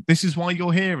explaining, this is why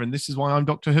you're here, and this is why I'm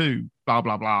Doctor Who, blah,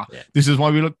 blah, blah. Yeah. This is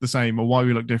why we look the same, or why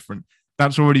we look different.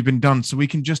 that's already been done. So we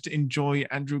can just enjoy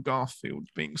Andrew Garfield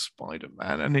being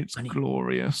Spider-Man, and it's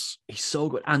glorious. He's so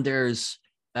good. And there's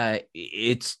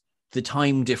it's the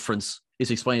time difference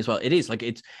is explained as well. It is like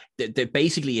it's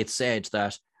basically it said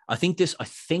that I think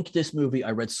this movie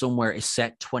I read somewhere is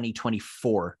set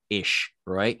 2024-ish,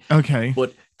 right? Okay.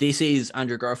 But this is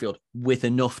Andrew Garfield with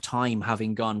enough time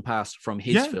having gone past from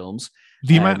his films.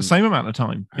 Same amount of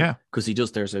time. Yeah.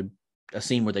 Because there's a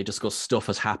scene where they discuss stuff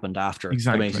has happened after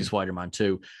Amazing Spider-Man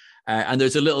 2. And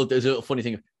there's a little funny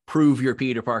thing, prove you're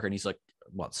Peter Parker. And he's like,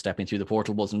 what, stepping through the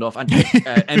portal wasn't enough? And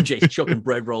MJ's chucking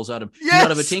bread rolls at him. Yes! You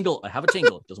have a tingle? I have a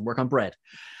tingle. It doesn't work on bread.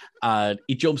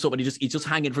 He jumps up and he's just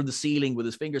hanging from the ceiling with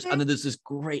his fingers. And then there's this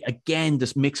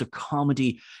this mix of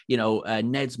comedy.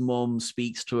 Ned's mum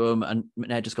speaks to him and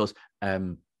Ned just goes,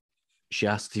 she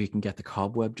asks if you can get the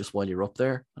cobweb just while you're up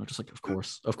there. And I'm just like, of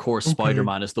course, okay.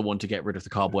 Spider-Man is the one to get rid of the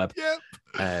cobweb. Yep.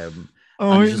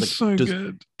 It's so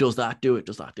good. Does that do it?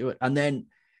 Does that do it? And then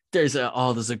there's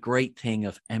a great thing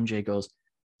of MJ goes,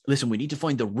 listen, we need to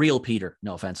find the real Peter.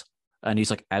 No offense. And he's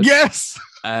like, ouch. Yes.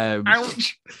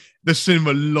 Ouch. The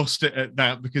cinema lost it at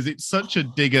that because it's such a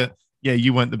digger. Yeah,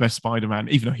 you weren't the best Spider-Man,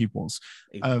 even though he was.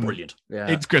 Brilliant. Yeah.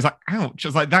 It's great. It's like, ouch.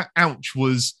 It's like that ouch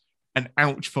was an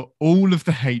ouch for all of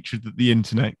the hatred that the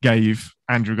internet gave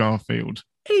Andrew Garfield.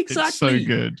 Exactly. It's so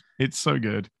good. It's so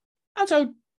good. And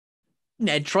so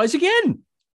Ned tries again.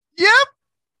 Yep.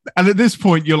 And at this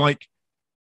point, you're like,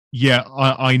 yeah,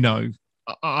 I know.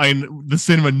 The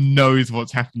cinema knows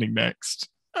what's happening next.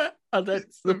 And then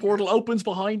the portal opens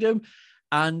behind him,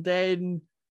 and then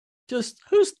just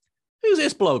who's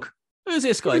this bloke? Who's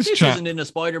this guy? This isn't in a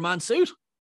Spider-Man suit.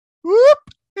 Whoop!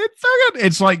 It's so good.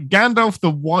 It's like Gandalf the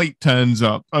White turns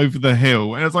up over the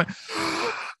hill, and it's like,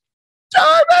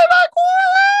 Tobey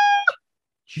Maguire!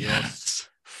 Yes.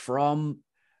 From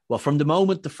the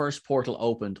moment the first portal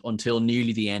opened until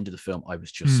nearly the end of the film, I was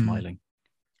just smiling.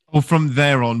 Well, from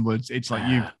there onwards, it's like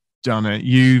you've done it.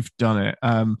 You've done it.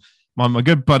 My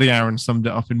good buddy Aaron summed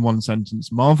it up in one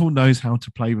sentence: Marvel knows how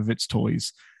to play with its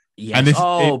toys. Yes.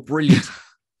 And brilliant.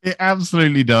 It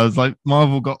absolutely does. Like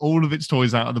Marvel got all of its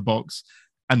toys out of the box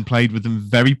and played with them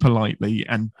very politely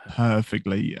and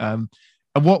perfectly. And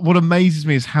what amazes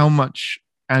me is how much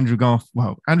Andrew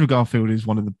Garfield is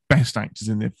one of the best actors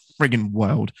in the friggin'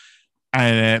 world.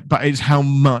 But it's how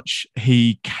much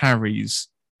he carries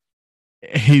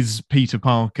his Peter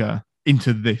Parker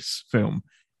into this film.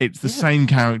 It's the same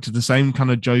character, the same kind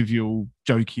of jovial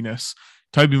jokiness.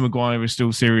 Tobey Maguire is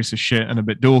still serious as shit and a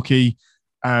bit dorky.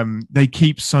 They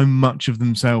keep so much of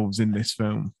themselves in this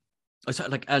film.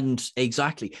 And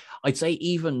exactly, I'd say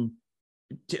even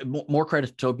more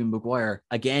credit to Tobey Maguire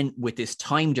again with this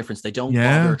time difference. They don't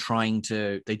bother trying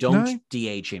to. They don't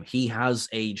de-age him. He has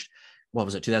aged. What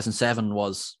was it? 2007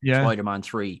 was Spider-Man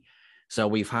 3. So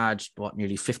we've had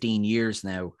nearly 15 years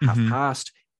now have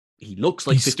passed. He looks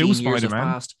like he's 15 still years have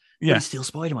Spider-Man. passed. Yeah, he's still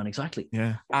Spider-Man, exactly.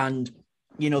 Yeah, and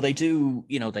they do.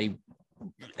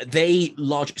 They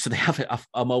lodge, so they have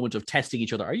a moment of testing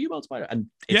each other. Are you both Spider? And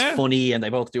it's funny, and they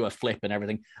both do a flip and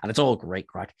everything, and it's all great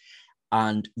crack.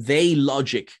 And they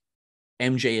logic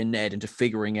MJ and Ned into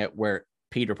figuring out where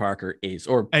Peter Parker is,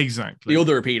 or exactly the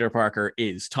other Peter Parker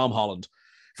is Tom Holland.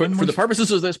 For the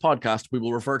purposes of this podcast, we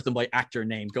will refer to them by actor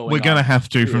name. We're going to have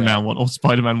to from now on, or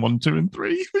Spider-Man 1, 2, and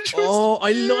 3.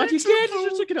 I love it. You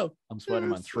just look it up. I'm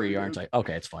Spider-Man 3, aren't I?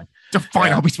 Okay, it's fine.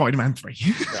 Fine, I'll be Spider-Man 3.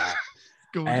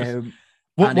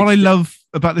 What I love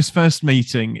about this first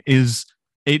meeting is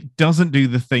it doesn't do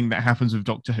the thing that happens with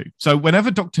Doctor Who. So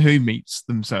whenever Doctor Who meets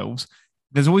themselves,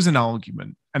 there's always an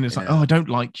argument. And it's like, I don't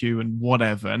like you and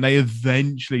whatever. And they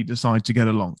eventually decide to get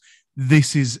along.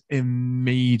 This is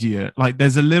immediate. Like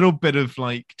there's a little bit of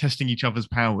like testing each other's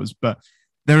powers, but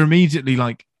they're immediately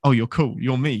like, oh, you're cool.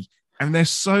 You're me. And they're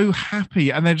so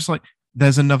happy. And they're just like,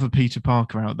 there's another Peter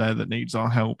Parker out there that needs our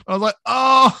help. I was like,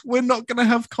 oh, we're not going to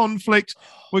have conflict.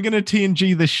 We're going to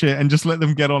TNG this shit and just let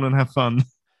them get on and have fun.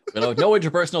 No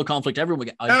interpersonal conflict. Everyone will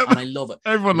get, and I love it.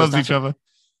 Everyone loves each other.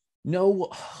 No,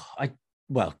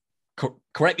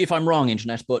 correct me if I'm wrong,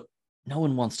 internet, but no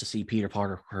one wants to see Peter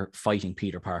Parker fighting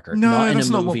Peter Parker. No, that's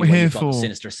not what we're here for. The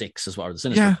Sinister Six as well, or the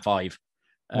Sinister Five.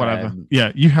 Whatever.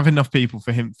 You have enough people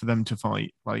for them to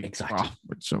fight. Like exactly.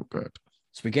 It's so good.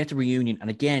 So we get the reunion, and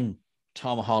again,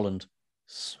 Tom Holland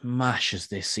smashes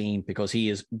this scene because he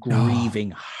is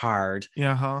grieving hard.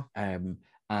 Yeah.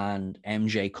 And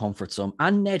MJ comforts him,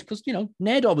 and Ned, because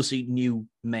Ned obviously knew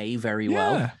May very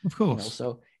well. Yeah, of course.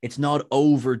 So it's not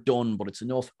overdone, but it's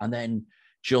enough. And then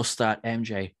just that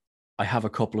MJ, I have a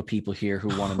couple of people here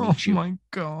who want to meet you. Oh my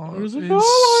god, it's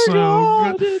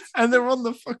so good. And they're on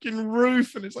the fucking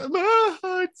roof, and it's like,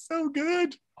 it's so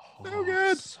good, so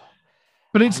good.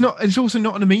 But it's not. It's also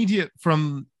not an immediate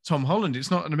from Tom Holland.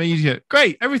 It's not an immediate.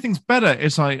 Great, everything's better.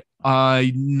 It's like,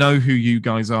 I know who you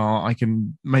guys are. I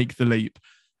can make the leap.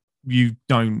 You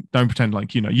don't pretend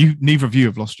like you know. You neither of you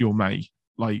have lost your May.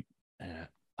 Like,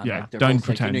 don't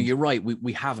pretend. Like, you're right.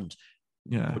 We haven't.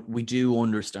 Yeah, but we do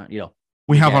understand.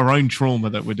 We have our own trauma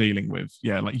that we're dealing with.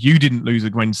 Yeah, like you didn't lose a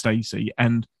Gwen Stacy,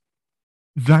 and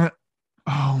that.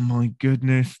 Oh my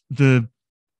goodness,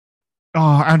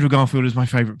 Andrew Garfield is my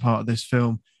favorite part of this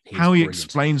film. How he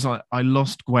explains, like, I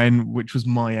lost Gwen, which was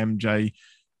my MJ,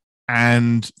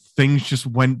 and things just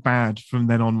went bad from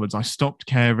then onwards. I stopped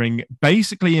caring.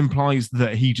 Basically implies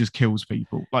that he just kills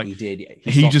people. Like, he did.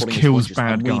 He just kills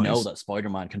bad guys. We know that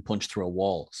Spider-Man can punch through a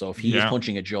wall. So if he is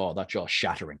punching a jaw, that jaw's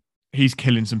shattering. He's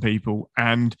killing some people.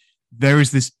 And there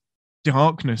is this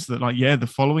darkness that, like, the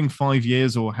following 5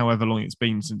 years or however long it's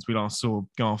been since we last saw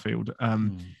Garfield,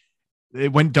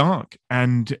 it went dark,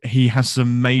 and he has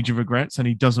some major regrets, and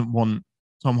he doesn't want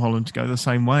Tom Holland to go the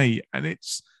same way. And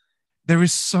there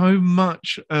is so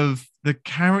much of the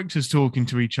characters talking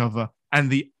to each other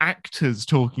and the actors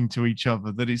talking to each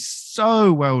other that is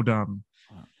so well done.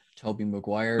 Tobey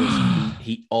Maguire,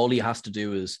 all he has to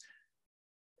do is,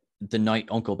 the night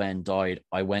Uncle Ben died,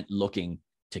 I went looking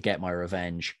to get my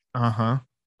revenge. I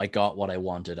got what I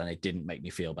wanted, and it didn't make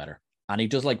me feel better. And he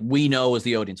does, like, we know as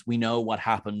the audience, we know what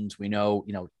happened. We know,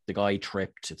 the guy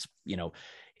tripped. It's,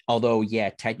 although,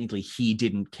 technically he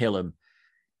didn't kill him.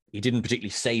 He didn't particularly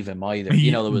save him either.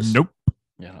 There was nope.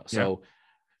 So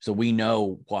we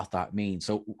know what that means.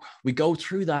 So we go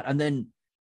through that, and then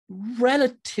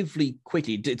relatively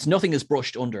quickly, it's nothing is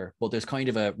brushed under, but there's kind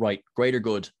of a greater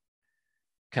good.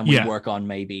 Can we work on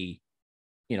maybe,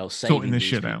 saving sorting this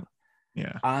shit out?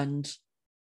 Yeah. And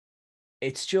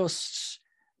it's just.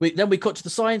 Then we cut to the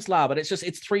science lab, and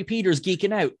it's three Peters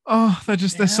geeking out. Oh, they're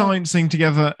sciencing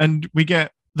together, and we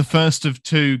get the first of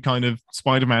two kind of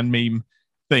Spider-Man meme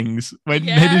things when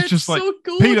Ned is just like, so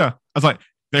Peter. I was like,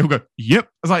 they all go, yep.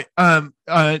 I was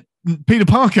like, Peter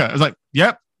Parker. I was like,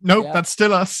 yep, nope, that's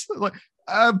still us. I was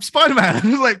like, Spider-Man.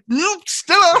 I was like, nope,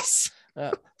 still us.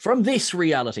 From this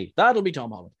reality, that'll be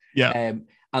Tom Holland. Yeah.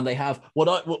 And they have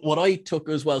what I took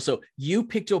as well. So you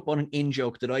picked up on an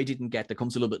in-joke that I didn't get that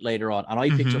comes a little bit later on. And I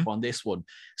picked up on this one.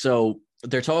 So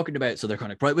they're talking about, so they're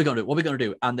kind of, right, what are we going to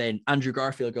do? And then Andrew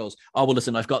Garfield goes, oh, well,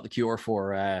 listen, I've got the cure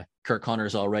for Kirk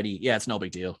Connors already. Yeah, it's no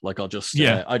big deal. Like, I'll just,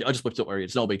 I just whipped up where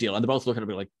it's no big deal. And they're both looking at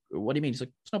me like, what do you mean? He's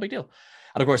like, it's no big deal.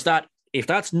 And of course, if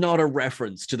that's not a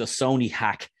reference to the Sony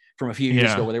hack from a few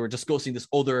years ago, where they were discussing this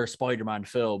other Spider-Man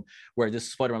film where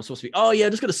this Spider-Man was supposed to be, oh yeah,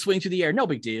 just going to swing through the air. No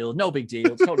big deal.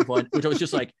 It's totally fine. Which I was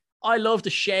just like, I love the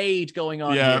shade going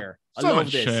on here. I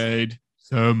love this.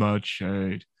 So much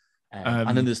shade.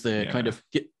 And then there's the kind of,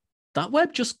 that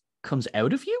web just comes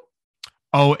out of you.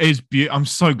 Oh, it's beautiful. I'm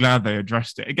so glad they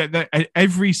addressed it. Again,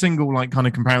 every single like kind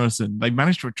of comparison, they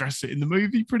managed to address it in the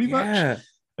movie pretty much.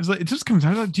 It's like, it just comes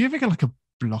out like, do you ever get like a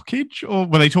blockage? Or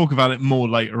they talk about it more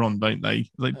later on, don't they?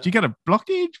 Like, do you get a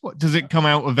blockage? What does it come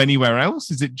out of anywhere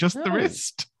else? Is it just the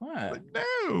wrist? Like,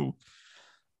 no.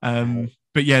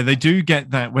 But yeah, they do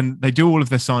get that when they do all of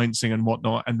their sciencing and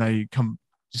whatnot, and they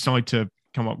decide to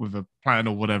come up with a plan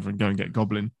or whatever and go and get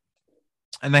Goblin.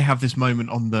 And they have this moment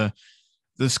on the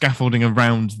scaffolding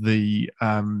around the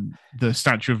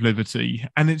Statue of Liberty,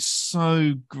 and it's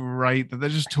so great that they're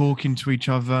just talking to each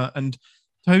other, and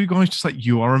Tobey Maguire's just like,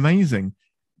 you are amazing.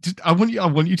 I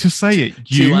want you to say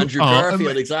it. You to Andrew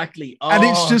Garfield, exactly. Oh, and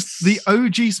it's just the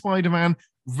OG Spider-Man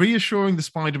reassuring the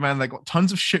Spider-Man they got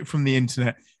tons of shit from the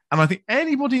internet. And I think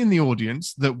anybody in the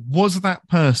audience that was that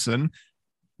person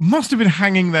must have been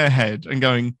hanging their head and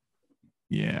going,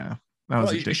 yeah, that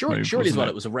was a dick move. Surely as well,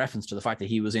 it was a reference to the fact that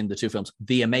he was in the two films,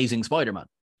 The Amazing Spider-Man.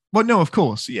 Well, no, of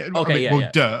course. Yeah. Okay,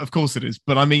 duh, of course it is.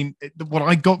 But I mean, what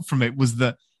I got from it was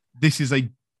that this is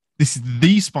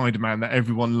the Spider-Man that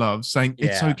everyone loves, saying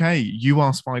it's okay, you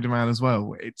are Spider-Man as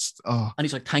well. It's and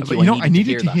he's like, thank you. I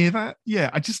needed to hear that.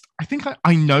 Yeah, I think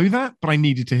I know that, but I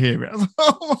needed to hear it.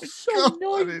 Oh my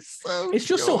God, it's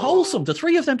just so wholesome. The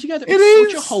three of them together.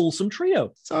 It's such a wholesome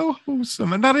trio. So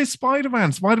wholesome, and that is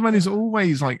Spider-Man. Spider-Man is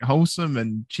always like wholesome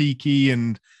and cheeky,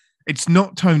 and it's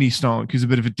not Tony Stark who's a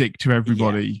bit of a dick to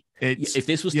everybody. If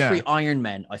this was three Iron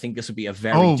Men, I think this would be a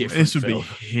very different this would film.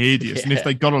 Be hideous. And if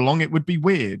they got along, it would be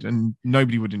weird and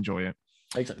nobody would enjoy it.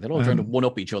 Exactly. They're all trying to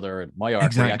one-up each other, and my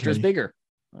art reactor is bigger.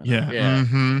 Yeah.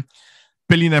 Mm-hmm.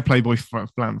 Billionaire Playboy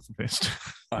philanthropist.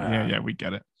 Yeah, we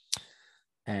get it.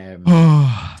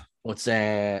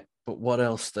 But what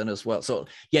else then as well? So,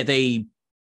 they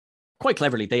quite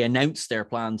cleverly, they announced their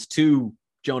plans to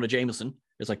Jonah Jameson.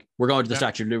 It's like, we're going to the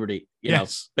Statue of Liberty, you know,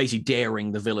 basically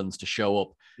daring the villains to show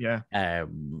up. Yeah.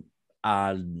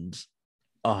 and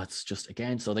it's just,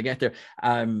 again, so they get there,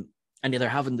 and they're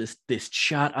having this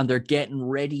chat, and they're getting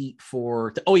ready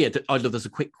for I love, there's a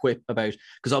quick quip about,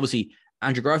 because obviously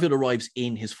Andrew Garfield arrives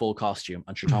in his full costume,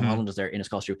 and Tom Holland is there in his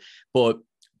costume, but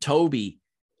Toby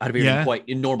had to be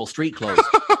in normal street clothes.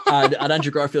 and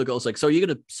Andrew Garfield goes like, so are you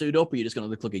going to suit up, or are you just going to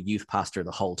look like a youth pastor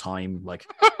the whole time? Like,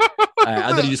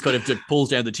 and then he just kind of pulls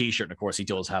down the t-shirt, and of course he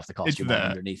does have the costume on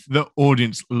underneath. The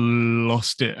audience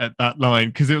lost it at that line,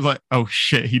 because it was like, oh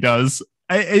shit, he does.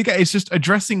 It's just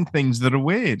addressing things that are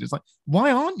weird. It's like,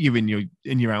 why aren't you in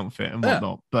your outfit and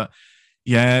whatnot? But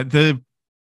yeah,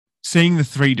 seeing the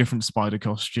 3 different spider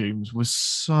costumes was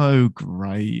so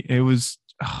great. It was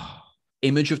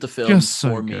image of the film just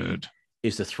so for good. Me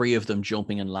is the 3 of them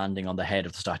jumping and landing on the head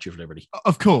of the Statue of Liberty.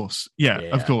 Of course. Yeah.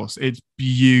 Of course. It's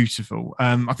beautiful.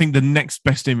 I think the next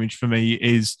best image for me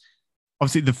is,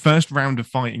 obviously the first round of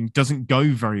fighting doesn't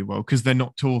go very well because they're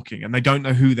not talking and they don't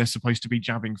know who they're supposed to be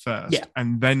jabbing first. Yeah.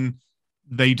 And then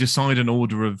they decide an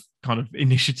order of kind of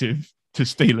initiative, to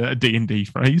steal a D&D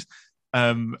phrase,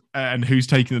 and who's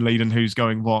taking the lead and who's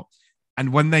going what.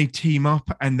 And when they team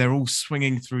up and they're all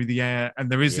swinging through the air, and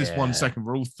there is this 1 second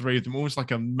where all 3 of them, almost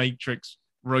like a matrix,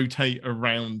 rotate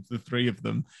around the 3 of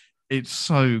them. It's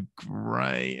so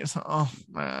great. It's like, oh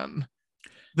man,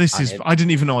 I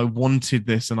didn't even know I wanted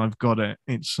this, and I've got it.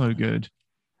 It's so good.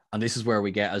 And this is where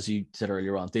we get, as you said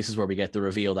earlier on, this is where we get the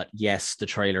reveal that yes, the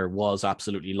trailer was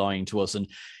absolutely lying to us. And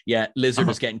yeah, Lizard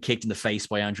is getting kicked in the face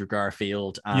by Andrew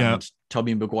Garfield, and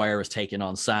Tobey Maguire is taking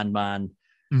on Sandman.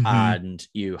 Mm-hmm. And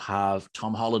you have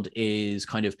Tom Holland is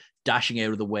kind of dashing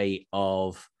out of the way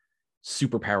of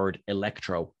superpowered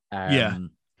Electro.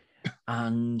 And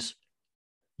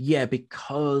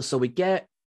because so we get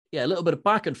a little bit of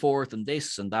back and forth and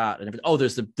this and that and everything. Oh,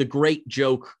 there's the great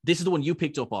joke. This is the one you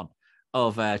picked up on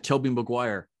of Tobey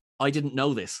Maguire. I didn't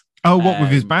know this. Oh, what with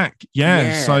his back?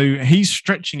 Yeah. So he's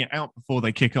stretching it out before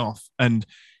they kick off, and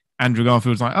Andrew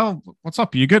Garfield's like, "Oh, what's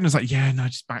up? Are you good?" And it's like, "Yeah, no,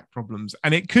 just back problems."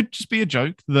 And it could just be a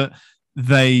joke that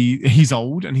he's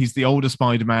old and he's the older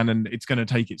Spider-Man, and it's going to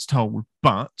take its toll.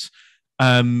 But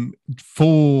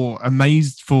for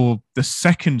the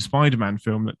second Spider-Man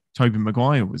film that Tobey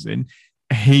Maguire was in,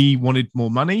 he wanted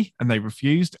more money and they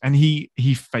refused, and he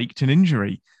faked an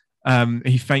injury.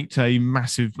 He faked a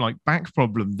massive back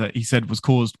problem that he said was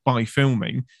caused by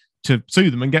filming to sue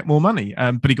them and get more money.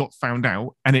 But he got found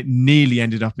out, and it nearly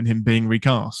ended up in him being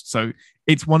recast. So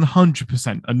it's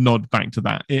 100% a nod back to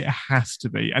that. It has to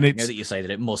be. And it's, now that you say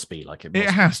that, it must be it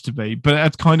has to be. But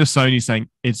it's kind of Sony saying,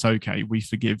 it's okay, we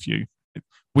forgive you.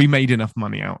 We made enough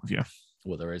money out of you.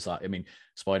 Well, there is that. I mean,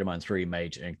 Spider-Man 3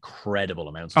 made incredible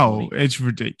amounts of money. Oh, it's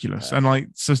ridiculous. And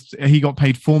so he got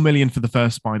paid $4 million for the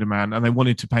first Spider-Man, and they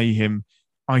wanted to pay him,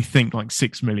 I think,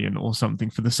 $6 million or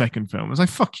something for the second film. I was like,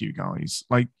 fuck you guys.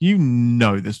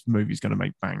 This movie's going to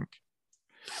make bank.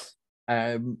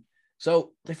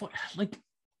 So they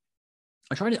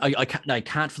I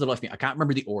can't for the life of me, I can't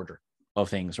remember the order of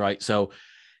things, right? So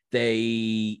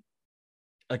they,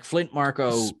 Flint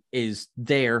Marko is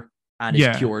there and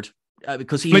is cured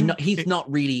because he's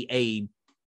not really a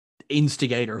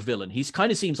instigator villain. He's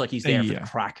kind of seems like he's there for the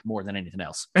crack more than anything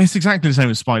else. It's exactly the same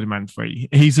as Spider-Man 3.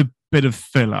 He's a bit of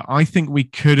filler. I think we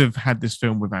could have had this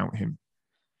film without him.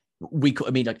 We could. I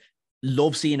mean,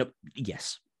 love seeing it.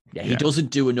 Yes. Yeah, he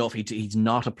doesn't do enough. He's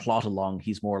not a plot along.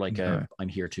 He's more like I'm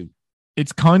here to.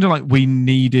 It's kind of like we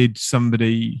needed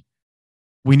somebody.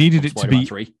 We needed it Spider-Man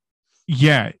to be 3.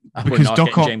 Yeah, and because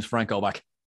Doc Ock, James Franco back.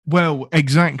 Well,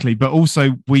 exactly, but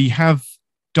also we have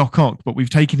Doc Ock, but we've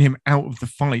taken him out of the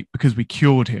fight because we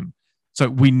cured him. So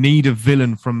we need a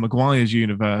villain from Maguire's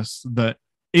universe that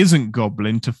isn't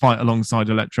Goblin to fight alongside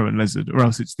Electro and Lizard, or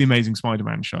else it's the Amazing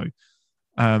Spider-Man show.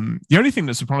 The only thing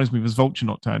that surprised me was Vulture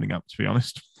not turning up, to be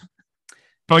honest.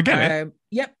 But I get it.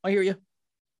 Yep, I hear you.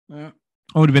 It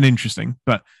would have been interesting,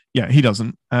 but yeah, he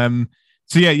doesn't.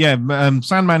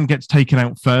 Sandman gets taken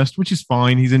out first, which is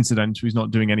fine. He's incidental. He's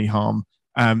not doing any harm.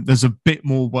 There's a bit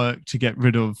more work to get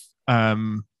rid of. I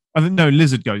think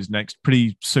Lizard goes next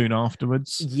pretty soon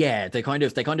afterwards. Yeah, they kind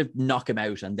of knock him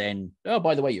out, and then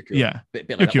by the way, you're cured. Yeah, bit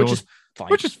like that,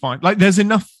 which is fine. There's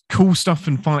enough cool stuff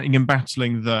and fighting and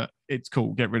battling that it's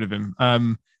cool. Get rid of him.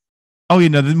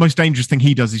 The most dangerous thing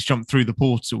he does is jump through the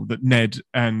portal that Ned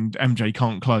and MJ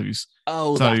can't close.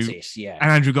 Oh, so, that's it. Yeah.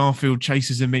 And Andrew Garfield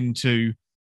chases him into.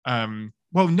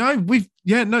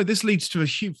 This leads to a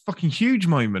huge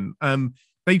moment.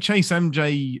 They chase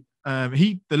MJ.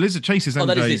 The Lizard chases MJ.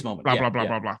 That is this moment. Blah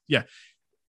blah blah. Yeah.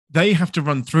 They have to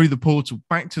run through the portal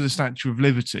back to the Statue of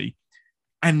Liberty,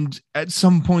 and at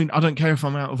some point, I don't care if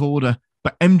I'm out of order,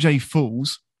 but MJ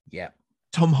falls. Yeah.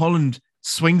 Tom Holland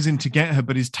swings in to get her,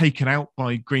 but is taken out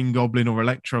by Green Goblin or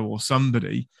Electro or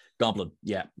somebody. Goblin,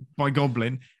 yeah. By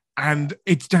Goblin. And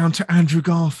it's down to Andrew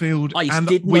Garfield. And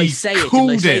didn't I say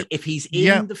if he's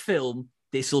in the film,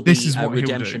 this will be a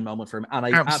redemption moment for him. And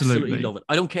I absolutely love it.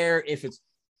 I don't care if it's,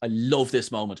 I love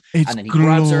this moment. It's and then he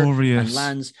glorious. grabs her and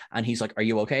lands, and he's like, "Are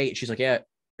you okay?" And she's like, "Yeah."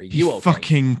 Are you okay?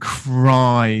 Fucking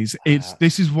cries.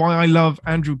 This is why I love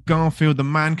Andrew Garfield. The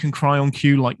man can cry on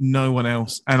cue like no one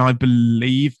else. And I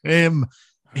believe him.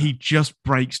 He just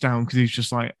breaks down because he's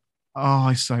just like, "Oh,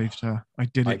 I saved her. I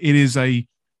did it." It is a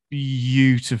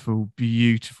beautiful,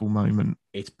 beautiful moment.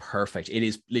 It's perfect. It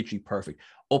is literally perfect.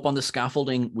 Up on the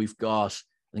scaffolding, we've got,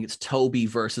 I think it's Toby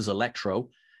versus Electro.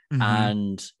 Mm-hmm.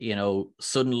 And,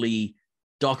 suddenly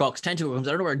Doc Ock's tentacle comes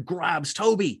out of nowhere and grabs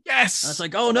Toby. Yes. And it's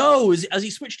like, oh no, has he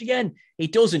switched again? He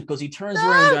doesn't, because he turns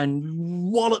around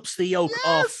and wallops the yoke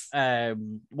off,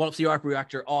 wallops the arc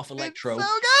reactor off Electro. It's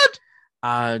so good.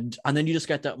 And then you just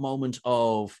get that moment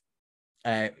of,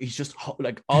 he's just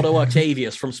like Otto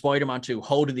Octavius from Spider-Man 2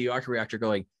 holding the arc reactor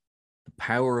going, the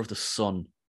power of the sun.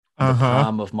 The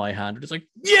palm of my hand. It's like,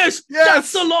 yes,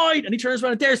 that's the line. And he turns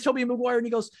around and there's Tobey Maguire and he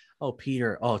goes, "Oh,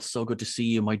 Peter, it's so good to see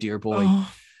you, my dear boy."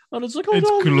 And it's like,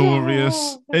 it's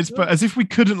glorious. But as if we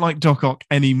couldn't like Doc Ock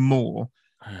anymore.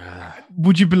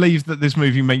 Would you believe that this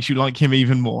movie makes you like him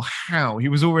even more? How? He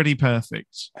was already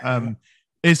perfect.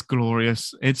 It's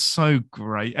glorious. It's so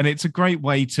great. And it's a great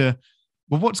way to,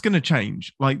 what's going to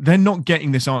change? Like, they're not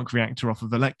getting this arc reactor off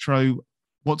of Electro.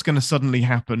 What's going to suddenly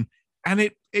happen? And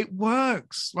it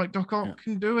works. Like, Doc Ock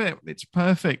can do it. It's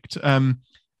perfect.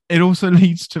 It also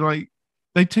leads to, like,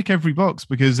 they tick every box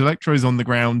because Electro's on the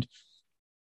ground.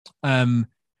 Is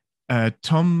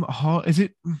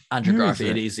it Andrew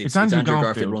Garfield? It's Andrew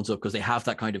Garfield runs up because they have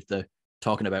that kind of the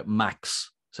talking about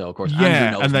Max. So of course,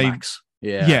 Andrew knows Max.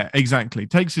 Yeah, exactly.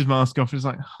 Takes his mask off. It's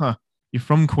like, you're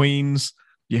from Queens.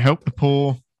 You help the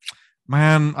poor.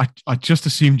 Man, I just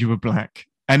assumed you were black.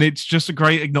 And it's just a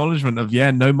great acknowledgement of,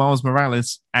 no Miles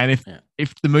Morales. And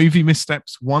if the movie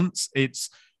missteps once, it's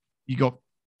you got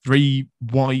 3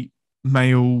 white,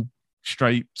 male,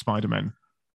 straight Spider-Men.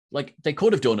 Like, they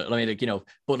could have done it. I mean,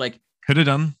 but like... Could have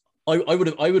done. I would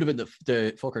have been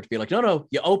the fucker to be like, no,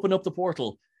 you open up the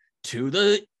portal to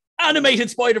the animated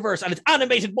Spider-Verse and it's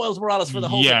animated Miles Morales for the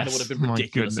whole thing. And it would have been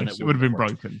ridiculous. And it would have been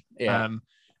broken. Yeah.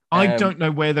 I don't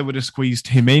know where they would have squeezed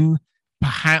him in.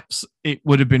 Perhaps it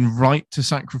would have been right to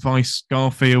sacrifice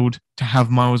Garfield to have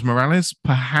Miles Morales.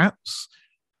 Perhaps,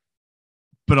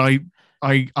 but I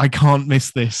can't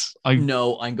miss this. I'm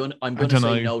going to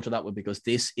say no to that one because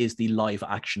this is the live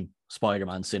action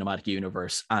Spider-Man cinematic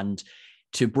universe, and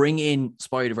to bring in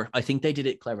Spider-Verse, I think they did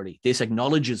it cleverly. This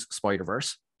acknowledges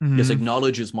Spider-Verse. Mm-hmm. This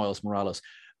acknowledges Miles Morales.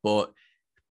 But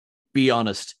be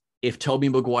honest, if Tobey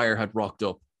Maguire had rocked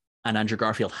up and Andrew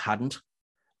Garfield hadn't,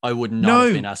 I would not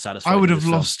have been as satisfied. I would have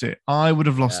lost it.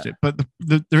 It. But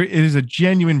there is a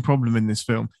genuine problem in this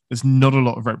film. There's not a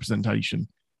lot of representation.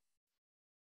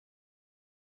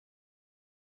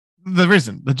 There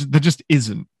isn't. There just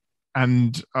isn't.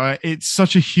 And it's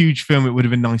such a huge film. It would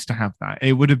have been nice to have that.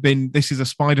 It would have been, this is a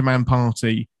Spider-Man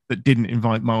party that didn't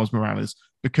invite Miles Morales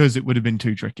because it would have been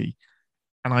too tricky.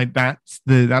 And that's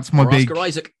my big Oscar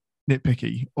Isaac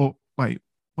nitpicky. Or wait,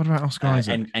 what about Oscar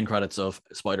Isaac? End credits of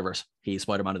Spider-Verse. He's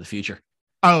Spider-Man of the future.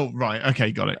 Oh, right.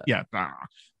 Okay, got it. Yeah.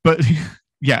 But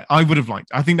yeah, I would have liked.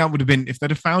 I think that would have been, if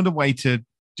they'd have found a way to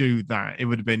do that, it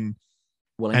would have been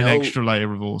an extra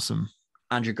layer of awesome.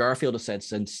 Andrew Garfield has said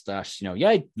since that,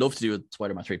 he'd love to do a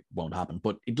Spider-Man 3. Won't happen,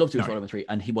 but he'd love to do a Spider-Man 3.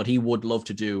 And what he would love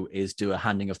to do is do a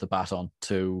handing of the baton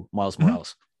to Miles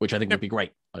Morales, which I think would be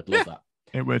great. I'd love that.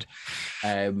 It would.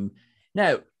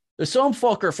 Now, there's some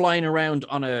fucker flying around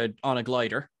on a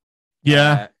glider.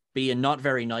 Yeah. Being not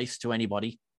very nice to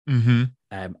anybody. Mm-hmm.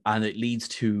 And it leads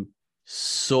to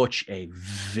such a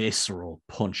visceral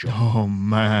punch up. Oh,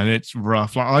 man, it's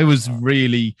rough. Like, I was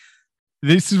really...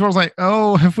 This is what I was like,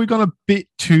 have we gone a bit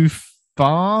too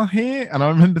far here? And I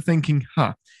remember thinking,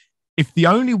 if the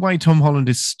only way Tom Holland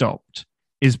is stopped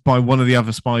is by one of the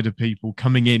other Spider people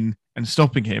coming in and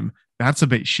stopping him, that's a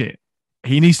bit shit.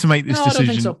 He needs to make this decision. I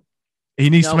don't think so.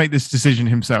 He needs to make this decision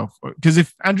himself. Because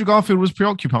if Andrew Garfield was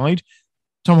preoccupied,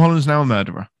 Tom Holland's now a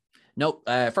murderer. No,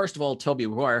 first of all, Tobey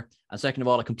Maguire. And second of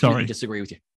all, I completely disagree with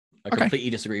you. I completely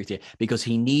disagree with you because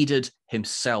he needed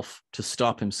himself to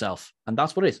stop himself. And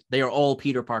that's what it is. They are all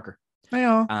Peter Parker. They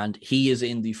are. And he is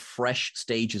in the fresh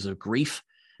stages of grief.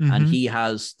 Mm-hmm. And he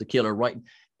has the killer right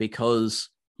because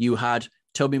you had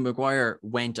Tobey Maguire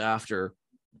went after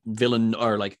villain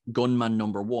or like gunman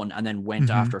number one, and then went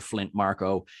after Flint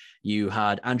Marko. You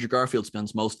had Andrew Garfield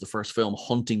spends most of the first film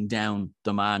hunting down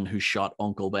the man who shot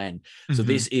Uncle Ben. So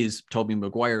this is Tobey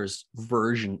Maguire's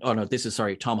version. Oh no, this is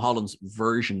Tom Holland's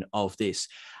version of this.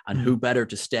 And who better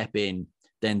to step in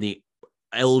than the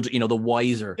the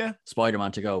wiser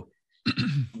Spider-Man to go,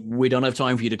 we don't have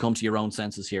time for you to come to your own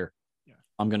senses here.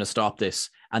 I'm going to stop this.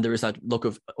 And there is that look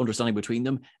of understanding between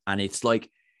them. And it's like,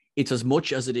 it's as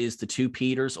much as it is the two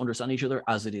Peters understand each other,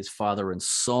 as it is father and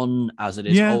son, as it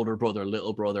is older brother,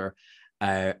 little brother.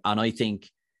 And I think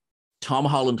Tom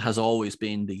Holland has always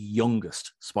been the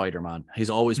youngest Spider-Man. He's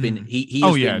always been, he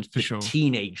has been the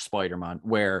teenage Spider-Man,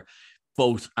 where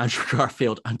both Andrew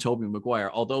Garfield and Tobey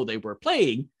Maguire, although they were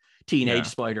playing teenage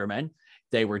Spider-Man,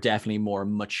 they were definitely more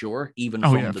mature, even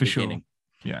from the beginning.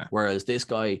 Yeah. Whereas this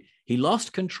guy, he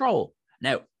lost control.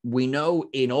 Now, we know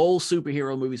in all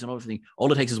superhero movies and everything,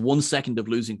 all it takes is 1 second of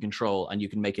losing control and you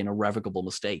can make an irrevocable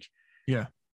mistake. Yeah.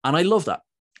 And I love that.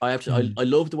 I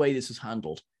love the way this is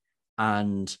handled.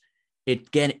 And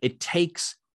it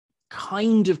takes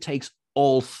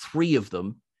all three of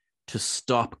them to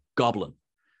stop Goblin.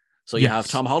 So you have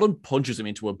Tom Holland punches him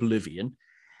into oblivion.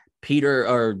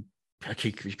 Tobey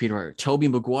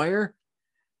Maguire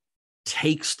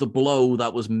takes the blow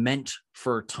that was meant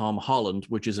for Tom Holland,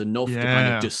 which is enough to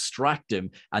kind of distract him.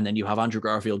 And then you have Andrew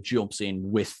Garfield jumps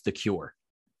in with the cure.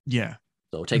 Yeah.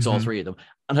 So it takes all three of them.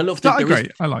 And I love that.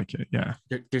 Great. I like it. Yeah.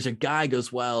 There's a gag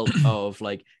as well of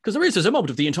like, because there's a moment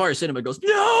of the entire cinema goes,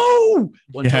 no,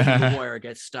 when Tobey Maguire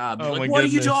gets stabbed. Like, what are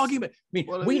you talking about? I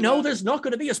mean, we know there's not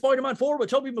going to be a Spider-Man 4 with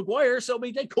Tobey Maguire, so I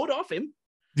mean, they could off him.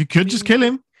 You could just kill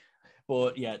him.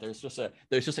 But yeah, there's just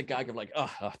a gag of like, oh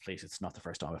please, it's not the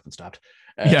first time I've been stabbed.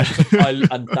 And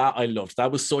that I loved.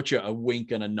 That was such a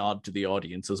wink and a nod to the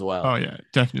audience as well. Oh yeah,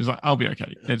 definitely. It's like, I'll be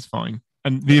okay. It's fine.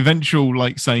 And the eventual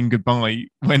like saying goodbye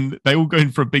when they all go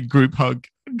in for a big group hug,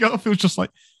 Garfield's just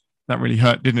like, that really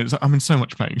hurt, didn't it? It's like, I'm in so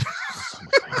much pain.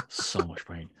 So much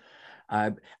pain.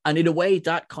 And in a way,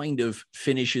 that kind of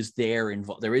finishes their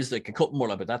there is like a couple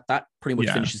more, but that pretty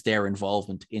much finishes their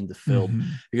involvement in the film,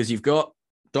 because you've got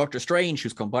Doctor Strange,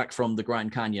 who's come back from the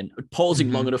Grand Canyon,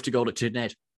 pausing long enough to go to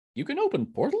Ned. You can open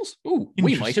portals. Ooh,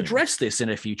 we might address this in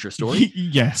a future story.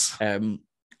 Yes. And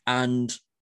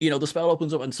the spell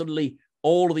opens up, and suddenly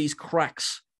all of these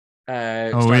cracks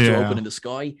start to open in the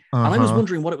sky. And I was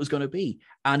wondering what it was going to be.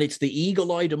 And it's the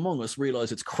eagle-eyed among us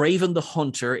realize it's Kraven the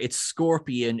Hunter, it's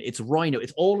Scorpion, it's Rhino,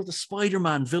 it's all of the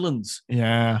Spider-Man villains.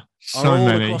 Yeah, so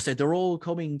many. Across it. They're all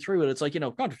coming through, and it's like,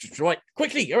 right,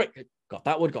 quickly, all right, got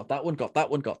that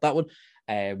one.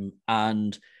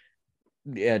 And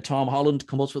Tom Holland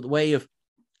comes up with the way of,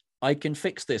 I can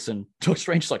fix this. And Doctor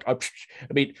Strange is like,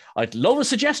 I'd love a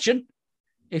suggestion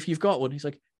if you've got one. He's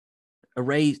like,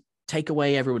 take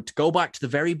away everyone, to go back to the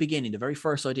very beginning, the very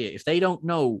first idea. If they don't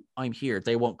know I'm here,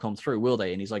 they won't come through, will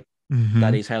they? And he's like,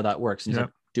 that is how that works. And he's like,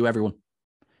 do everyone.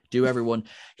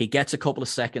 He gets a couple of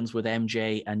seconds with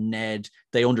MJ and Ned.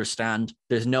 They understand.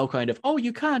 There's no kind of, oh,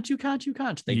 you can't. They get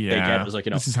it. It's like,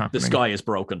 the sky is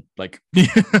broken. Like, we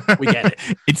get it.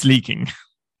 It's leaking.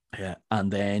 Yeah. And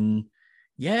then,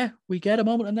 we get a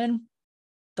moment, and then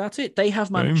that's it. They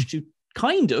have managed to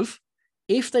kind of,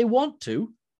 if they want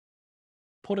to,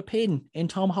 put a pin in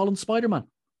Tom Holland's Spider-Man.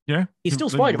 Yeah. He's still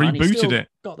Spider-Man. Rebooted He's still it.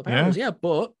 Got the powers,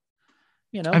 but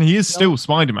and he is still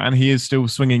Spider-Man. He is still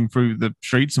swinging through the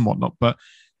streets and whatnot, but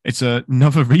it's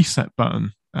another reset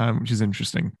button, which is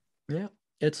interesting. Yeah,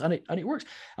 and it works.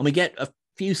 And we get a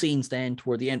few scenes then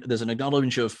toward the end. There's an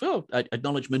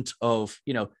acknowledgement of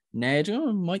Ned.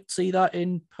 Might see that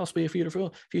in possibly a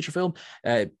future film.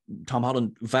 Tom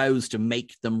Holland vows to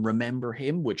make them remember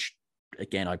him, which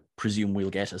again, I presume we'll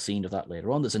get a scene of that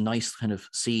later on. There's a nice kind of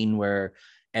scene where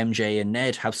MJ and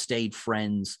Ned have stayed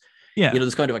friends. Yeah.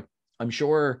 There's kind of like, I'm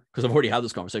sure, because I've already had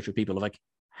this conversation with people, of like,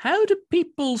 how do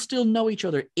people still know each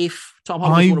other if Tom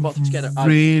Holland would have brought them together?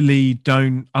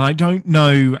 I don't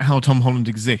know how Tom Holland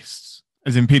exists,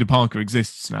 as in Peter Parker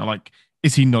exists now. Like,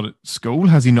 is he not at school?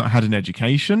 Has he not had an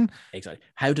education? Exactly.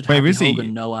 How did Happy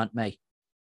Hogan know Aunt May?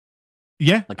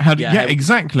 Yeah,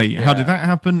 exactly. Yeah. How did that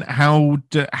happen? How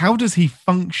does he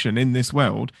function in this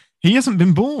world? He hasn't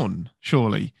been born,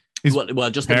 surely. His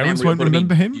just parents won't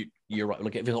remember him. You're right.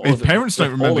 Look, his parents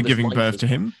don't remember giving birth to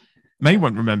him. May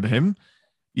won't remember him.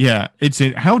 Yeah,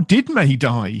 how did May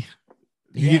die?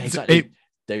 Yeah, exactly.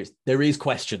 There is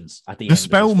questions at the end. The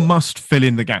spell must fill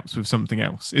in the gaps with something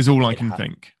else. Is all I can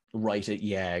think. Write it.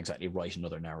 Yeah, exactly. Write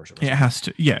another narrative. It has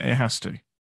to. Yeah, it has to.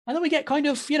 And then we get kind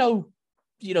of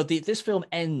this film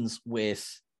ends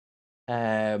with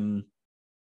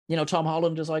Tom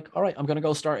Holland is like, all right, I'm going to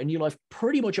go start a new life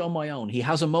pretty much on my own. He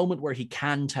has a moment where he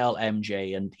can tell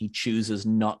MJ and he chooses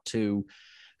not to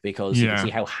because he can see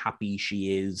how happy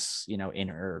she is, in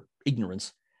her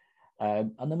ignorance.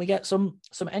 And then we get some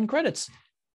end credits.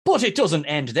 But it doesn't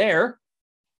end there.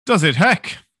 Does it?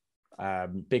 Heck.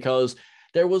 Because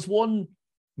there was one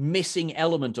missing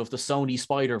element of the Sony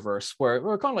Spider-Verse where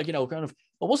we're kind of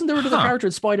well, wasn't there another character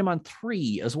in Spider-Man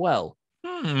 3 as well?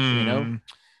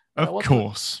 Of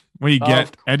course. We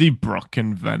get Eddie Brock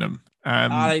and Venom.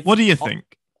 What do you think?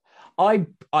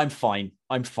 I'm fine.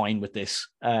 I'm fine with this.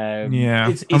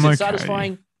 Is it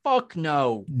satisfying? Fuck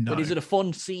no. But is it a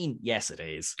fun scene? Yes, it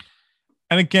is.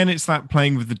 And again, it's that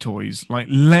playing with the toys. Like,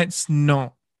 let's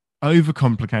not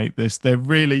overcomplicate this. There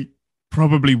really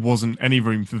probably wasn't any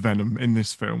room for Venom in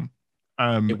this film.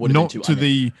 Not to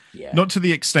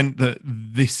the extent that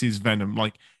this is Venom.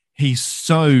 Like, he's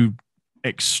so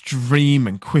extreme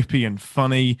and quippy and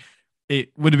funny.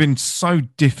 It would have been so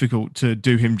difficult to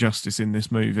do him justice in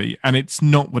this movie, and it's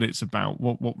not what it's about.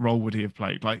 What role would he have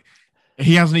played? Like,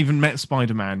 he hasn't even met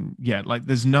Spider-Man yet. Like,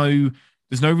 there's no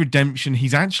redemption.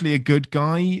 He's actually a good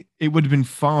guy. It would have been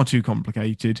far too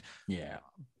complicated. Yeah.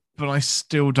 But I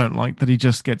still don't like that he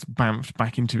just gets bamfed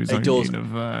back into his own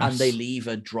universe. And they leave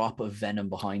a drop of Venom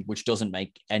behind, which doesn't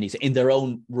make any sense. In their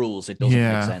own rules, it doesn't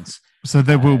make sense. So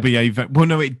there will be well,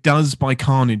 no, it does by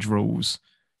Carnage rules.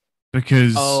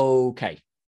 Because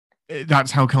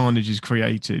that's how Carnage is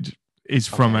created, is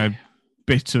from a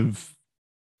bit of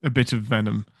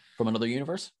Venom. From another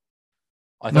universe?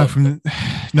 But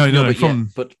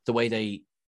the way they...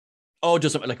 Oh, it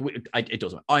doesn't it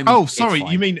doesn't. Sorry.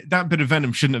 You mean that bit of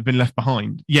Venom shouldn't have been left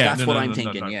behind? Yeah, that's what I'm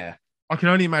thinking. Yeah, I can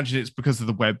only imagine it's because of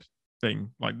the web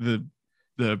thing, like the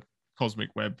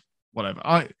cosmic web,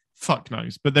 whatever. Fuck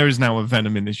knows, but there is now a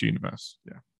Venom in this universe.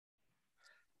 Yeah.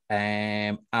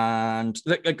 And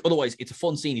otherwise, it's a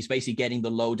fun scene. He's basically getting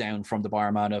the lowdown from the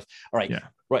barman of, all right,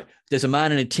 right. There's a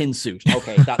man in a tin suit.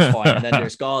 Okay, that's fine. And then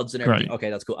there's gods and everything. Great. Okay,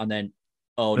 that's cool. And then,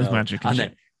 there's magic. And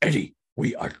then, Eddie,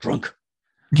 we are drunk.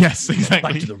 Yes,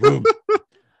 exactly. Back to the room.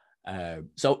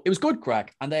 So it was good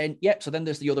crack. And then, so then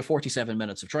there's the other 47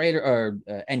 minutes of trailer or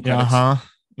end credits.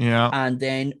 Yeah. And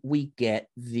then we get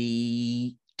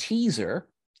the teaser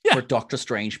for Doctor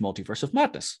Strange Multiverse of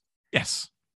Madness. Yes.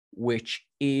 Which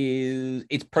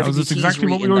it's perfectly that's exactly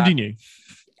what we already knew.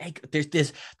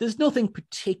 There's nothing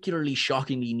particularly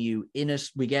shockingly new in it.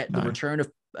 We get the return of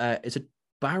is it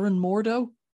Baron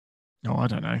Mordo? No, I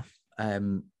don't know.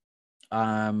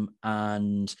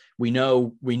 And we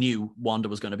knew Wanda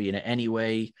was going to be in it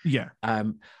anyway. Yeah.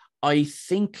 I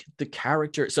think the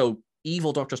character, so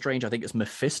evil Doctor Strange, I think it's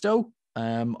Mephisto.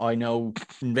 I know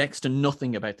next to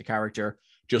nothing about the character,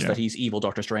 just that he's evil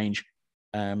Doctor Strange.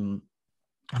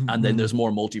 And then there's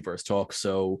more multiverse talk.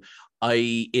 So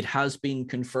it has been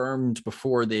confirmed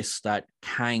before this that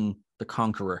Kang the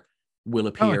Conqueror will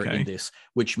appear in this,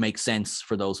 which makes sense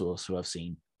for those of us who have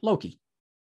seen Loki.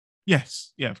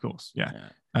 Yes. Yeah, of course. Yeah.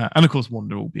 And of course,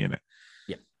 Wanda will be in it.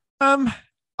 Yeah.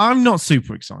 I'm not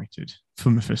super excited for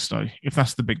Mephisto, if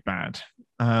that's the big bad.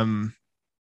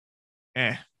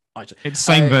 It's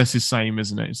same versus same,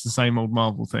 isn't it? It's the same old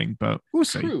Marvel thing, but we'll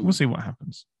see. True. We'll see what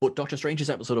happens. But Doctor Strange's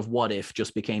episode of What If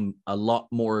just became a lot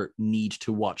more need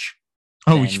to watch.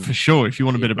 Oh, for sure. If you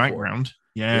want a bit of background.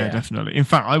 Yeah, definitely. In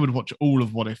fact, I would watch all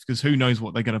of What If because who knows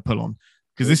what they're going to pull on.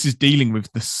 Because this is dealing with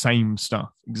the same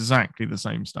stuff. Exactly the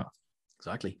same stuff.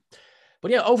 Exactly.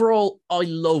 But yeah, overall, I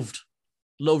loved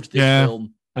this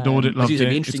film. Adored it, loved it. It'll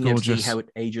be interesting to see how it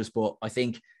ages, but I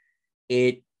think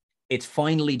it's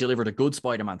finally delivered a good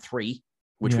Spider-Man 3,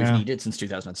 which we've needed since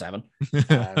 2007.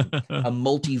 A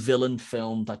multi-villain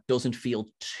film that doesn't feel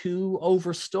too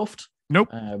overstuffed. Nope.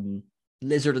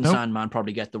 Lizard and Sandman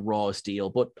probably get the rawest deal,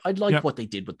 but I like what they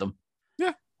did with them.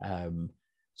 Yeah.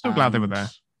 So glad they were there.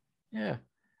 Yeah.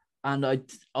 And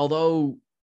although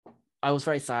I was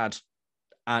very sad,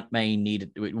 Aunt May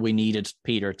needed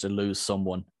Peter to lose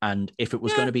someone. And if it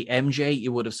was going to be MJ,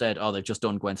 you would have said, oh, they've just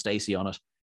done Gwen Stacy on it.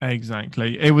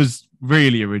 Exactly. It was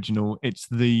really original. It's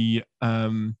the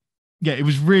it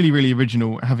was really, really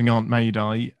original having Aunt May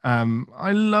die.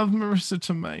 I love Marissa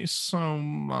Tomei so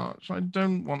much. I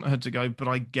don't want her to go, but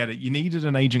I get it. You needed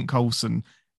an Agent Coulson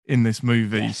in this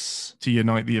movie to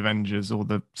unite the Avengers or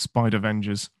the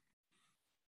Spider-Vengers.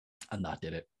 And that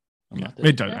did it. And it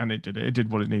did it. It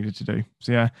did what it needed to do.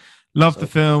 So love the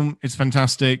film. It's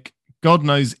fantastic. God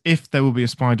knows if there will be a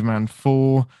Spider-Man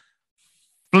 4.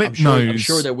 I'm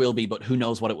sure there will be, but who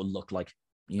knows what it will look like.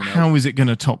 How is it going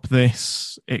to top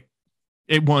this?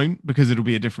 It won't, because it'll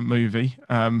be a different movie.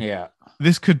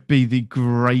 This could be the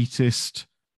greatest.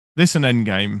 This and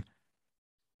Endgame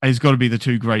it's got to be the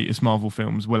two greatest Marvel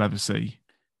films we'll ever see.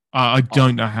 I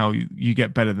don't know how you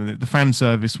get better than it. The fan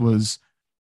service was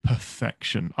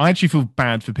perfection. I actually feel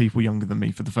bad for people younger than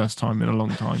me for the first time in a long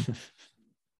time.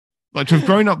 Like, to have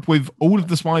grown up with all of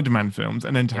the Spider-Man films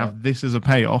and then to have this as a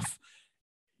payoff,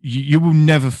 you will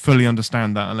never fully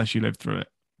understand that unless you live through it.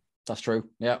 That's true.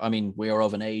 Yeah, I mean, we are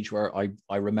of an age where I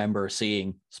remember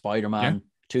seeing Spider-Man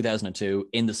 2002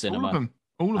 in the cinema.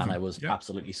 All of them. I was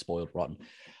absolutely spoiled rotten.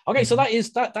 Okay, so that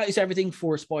is everything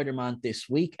for Spider-Man this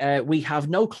week. We have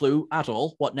no clue at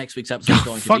all what next week's episode is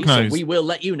going to be. Knows. So we will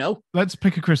let you know. Let's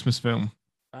pick a Christmas film.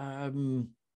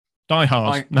 Die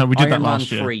Hard. No, we did Iron that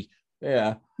last Man year. 3.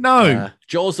 Yeah. No.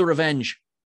 Jaws the Revenge.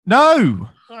 No.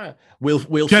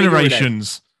 We'll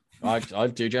Generations.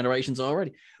 I've do Generations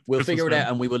already. We'll Christmas figure it film.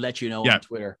 out and we will let you know on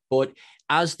Twitter. But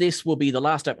as this will be the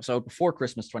last episode before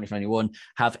Christmas 2021,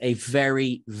 have a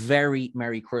very, very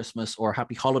Merry Christmas or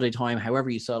Happy Holiday time, however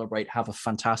you celebrate. Have a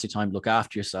fantastic time. Look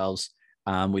after yourselves.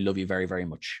 We love you very, very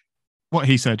much. What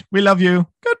he said. We love you.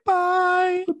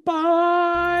 Goodbye.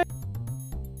 Goodbye.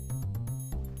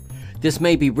 This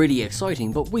may be really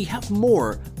exciting, but we have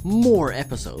more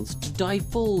episodes to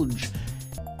divulge.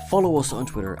 Follow us on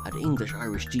Twitter at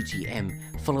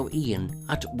EnglishIrishGTM. Follow Ian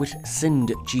at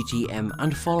WithSindGTM.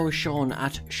 And follow Sean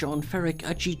at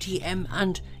SeanFerrick@GTM.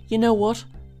 And you know what?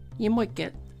 You might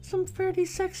get some fairly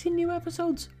sexy new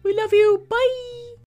episodes. We love you. Bye!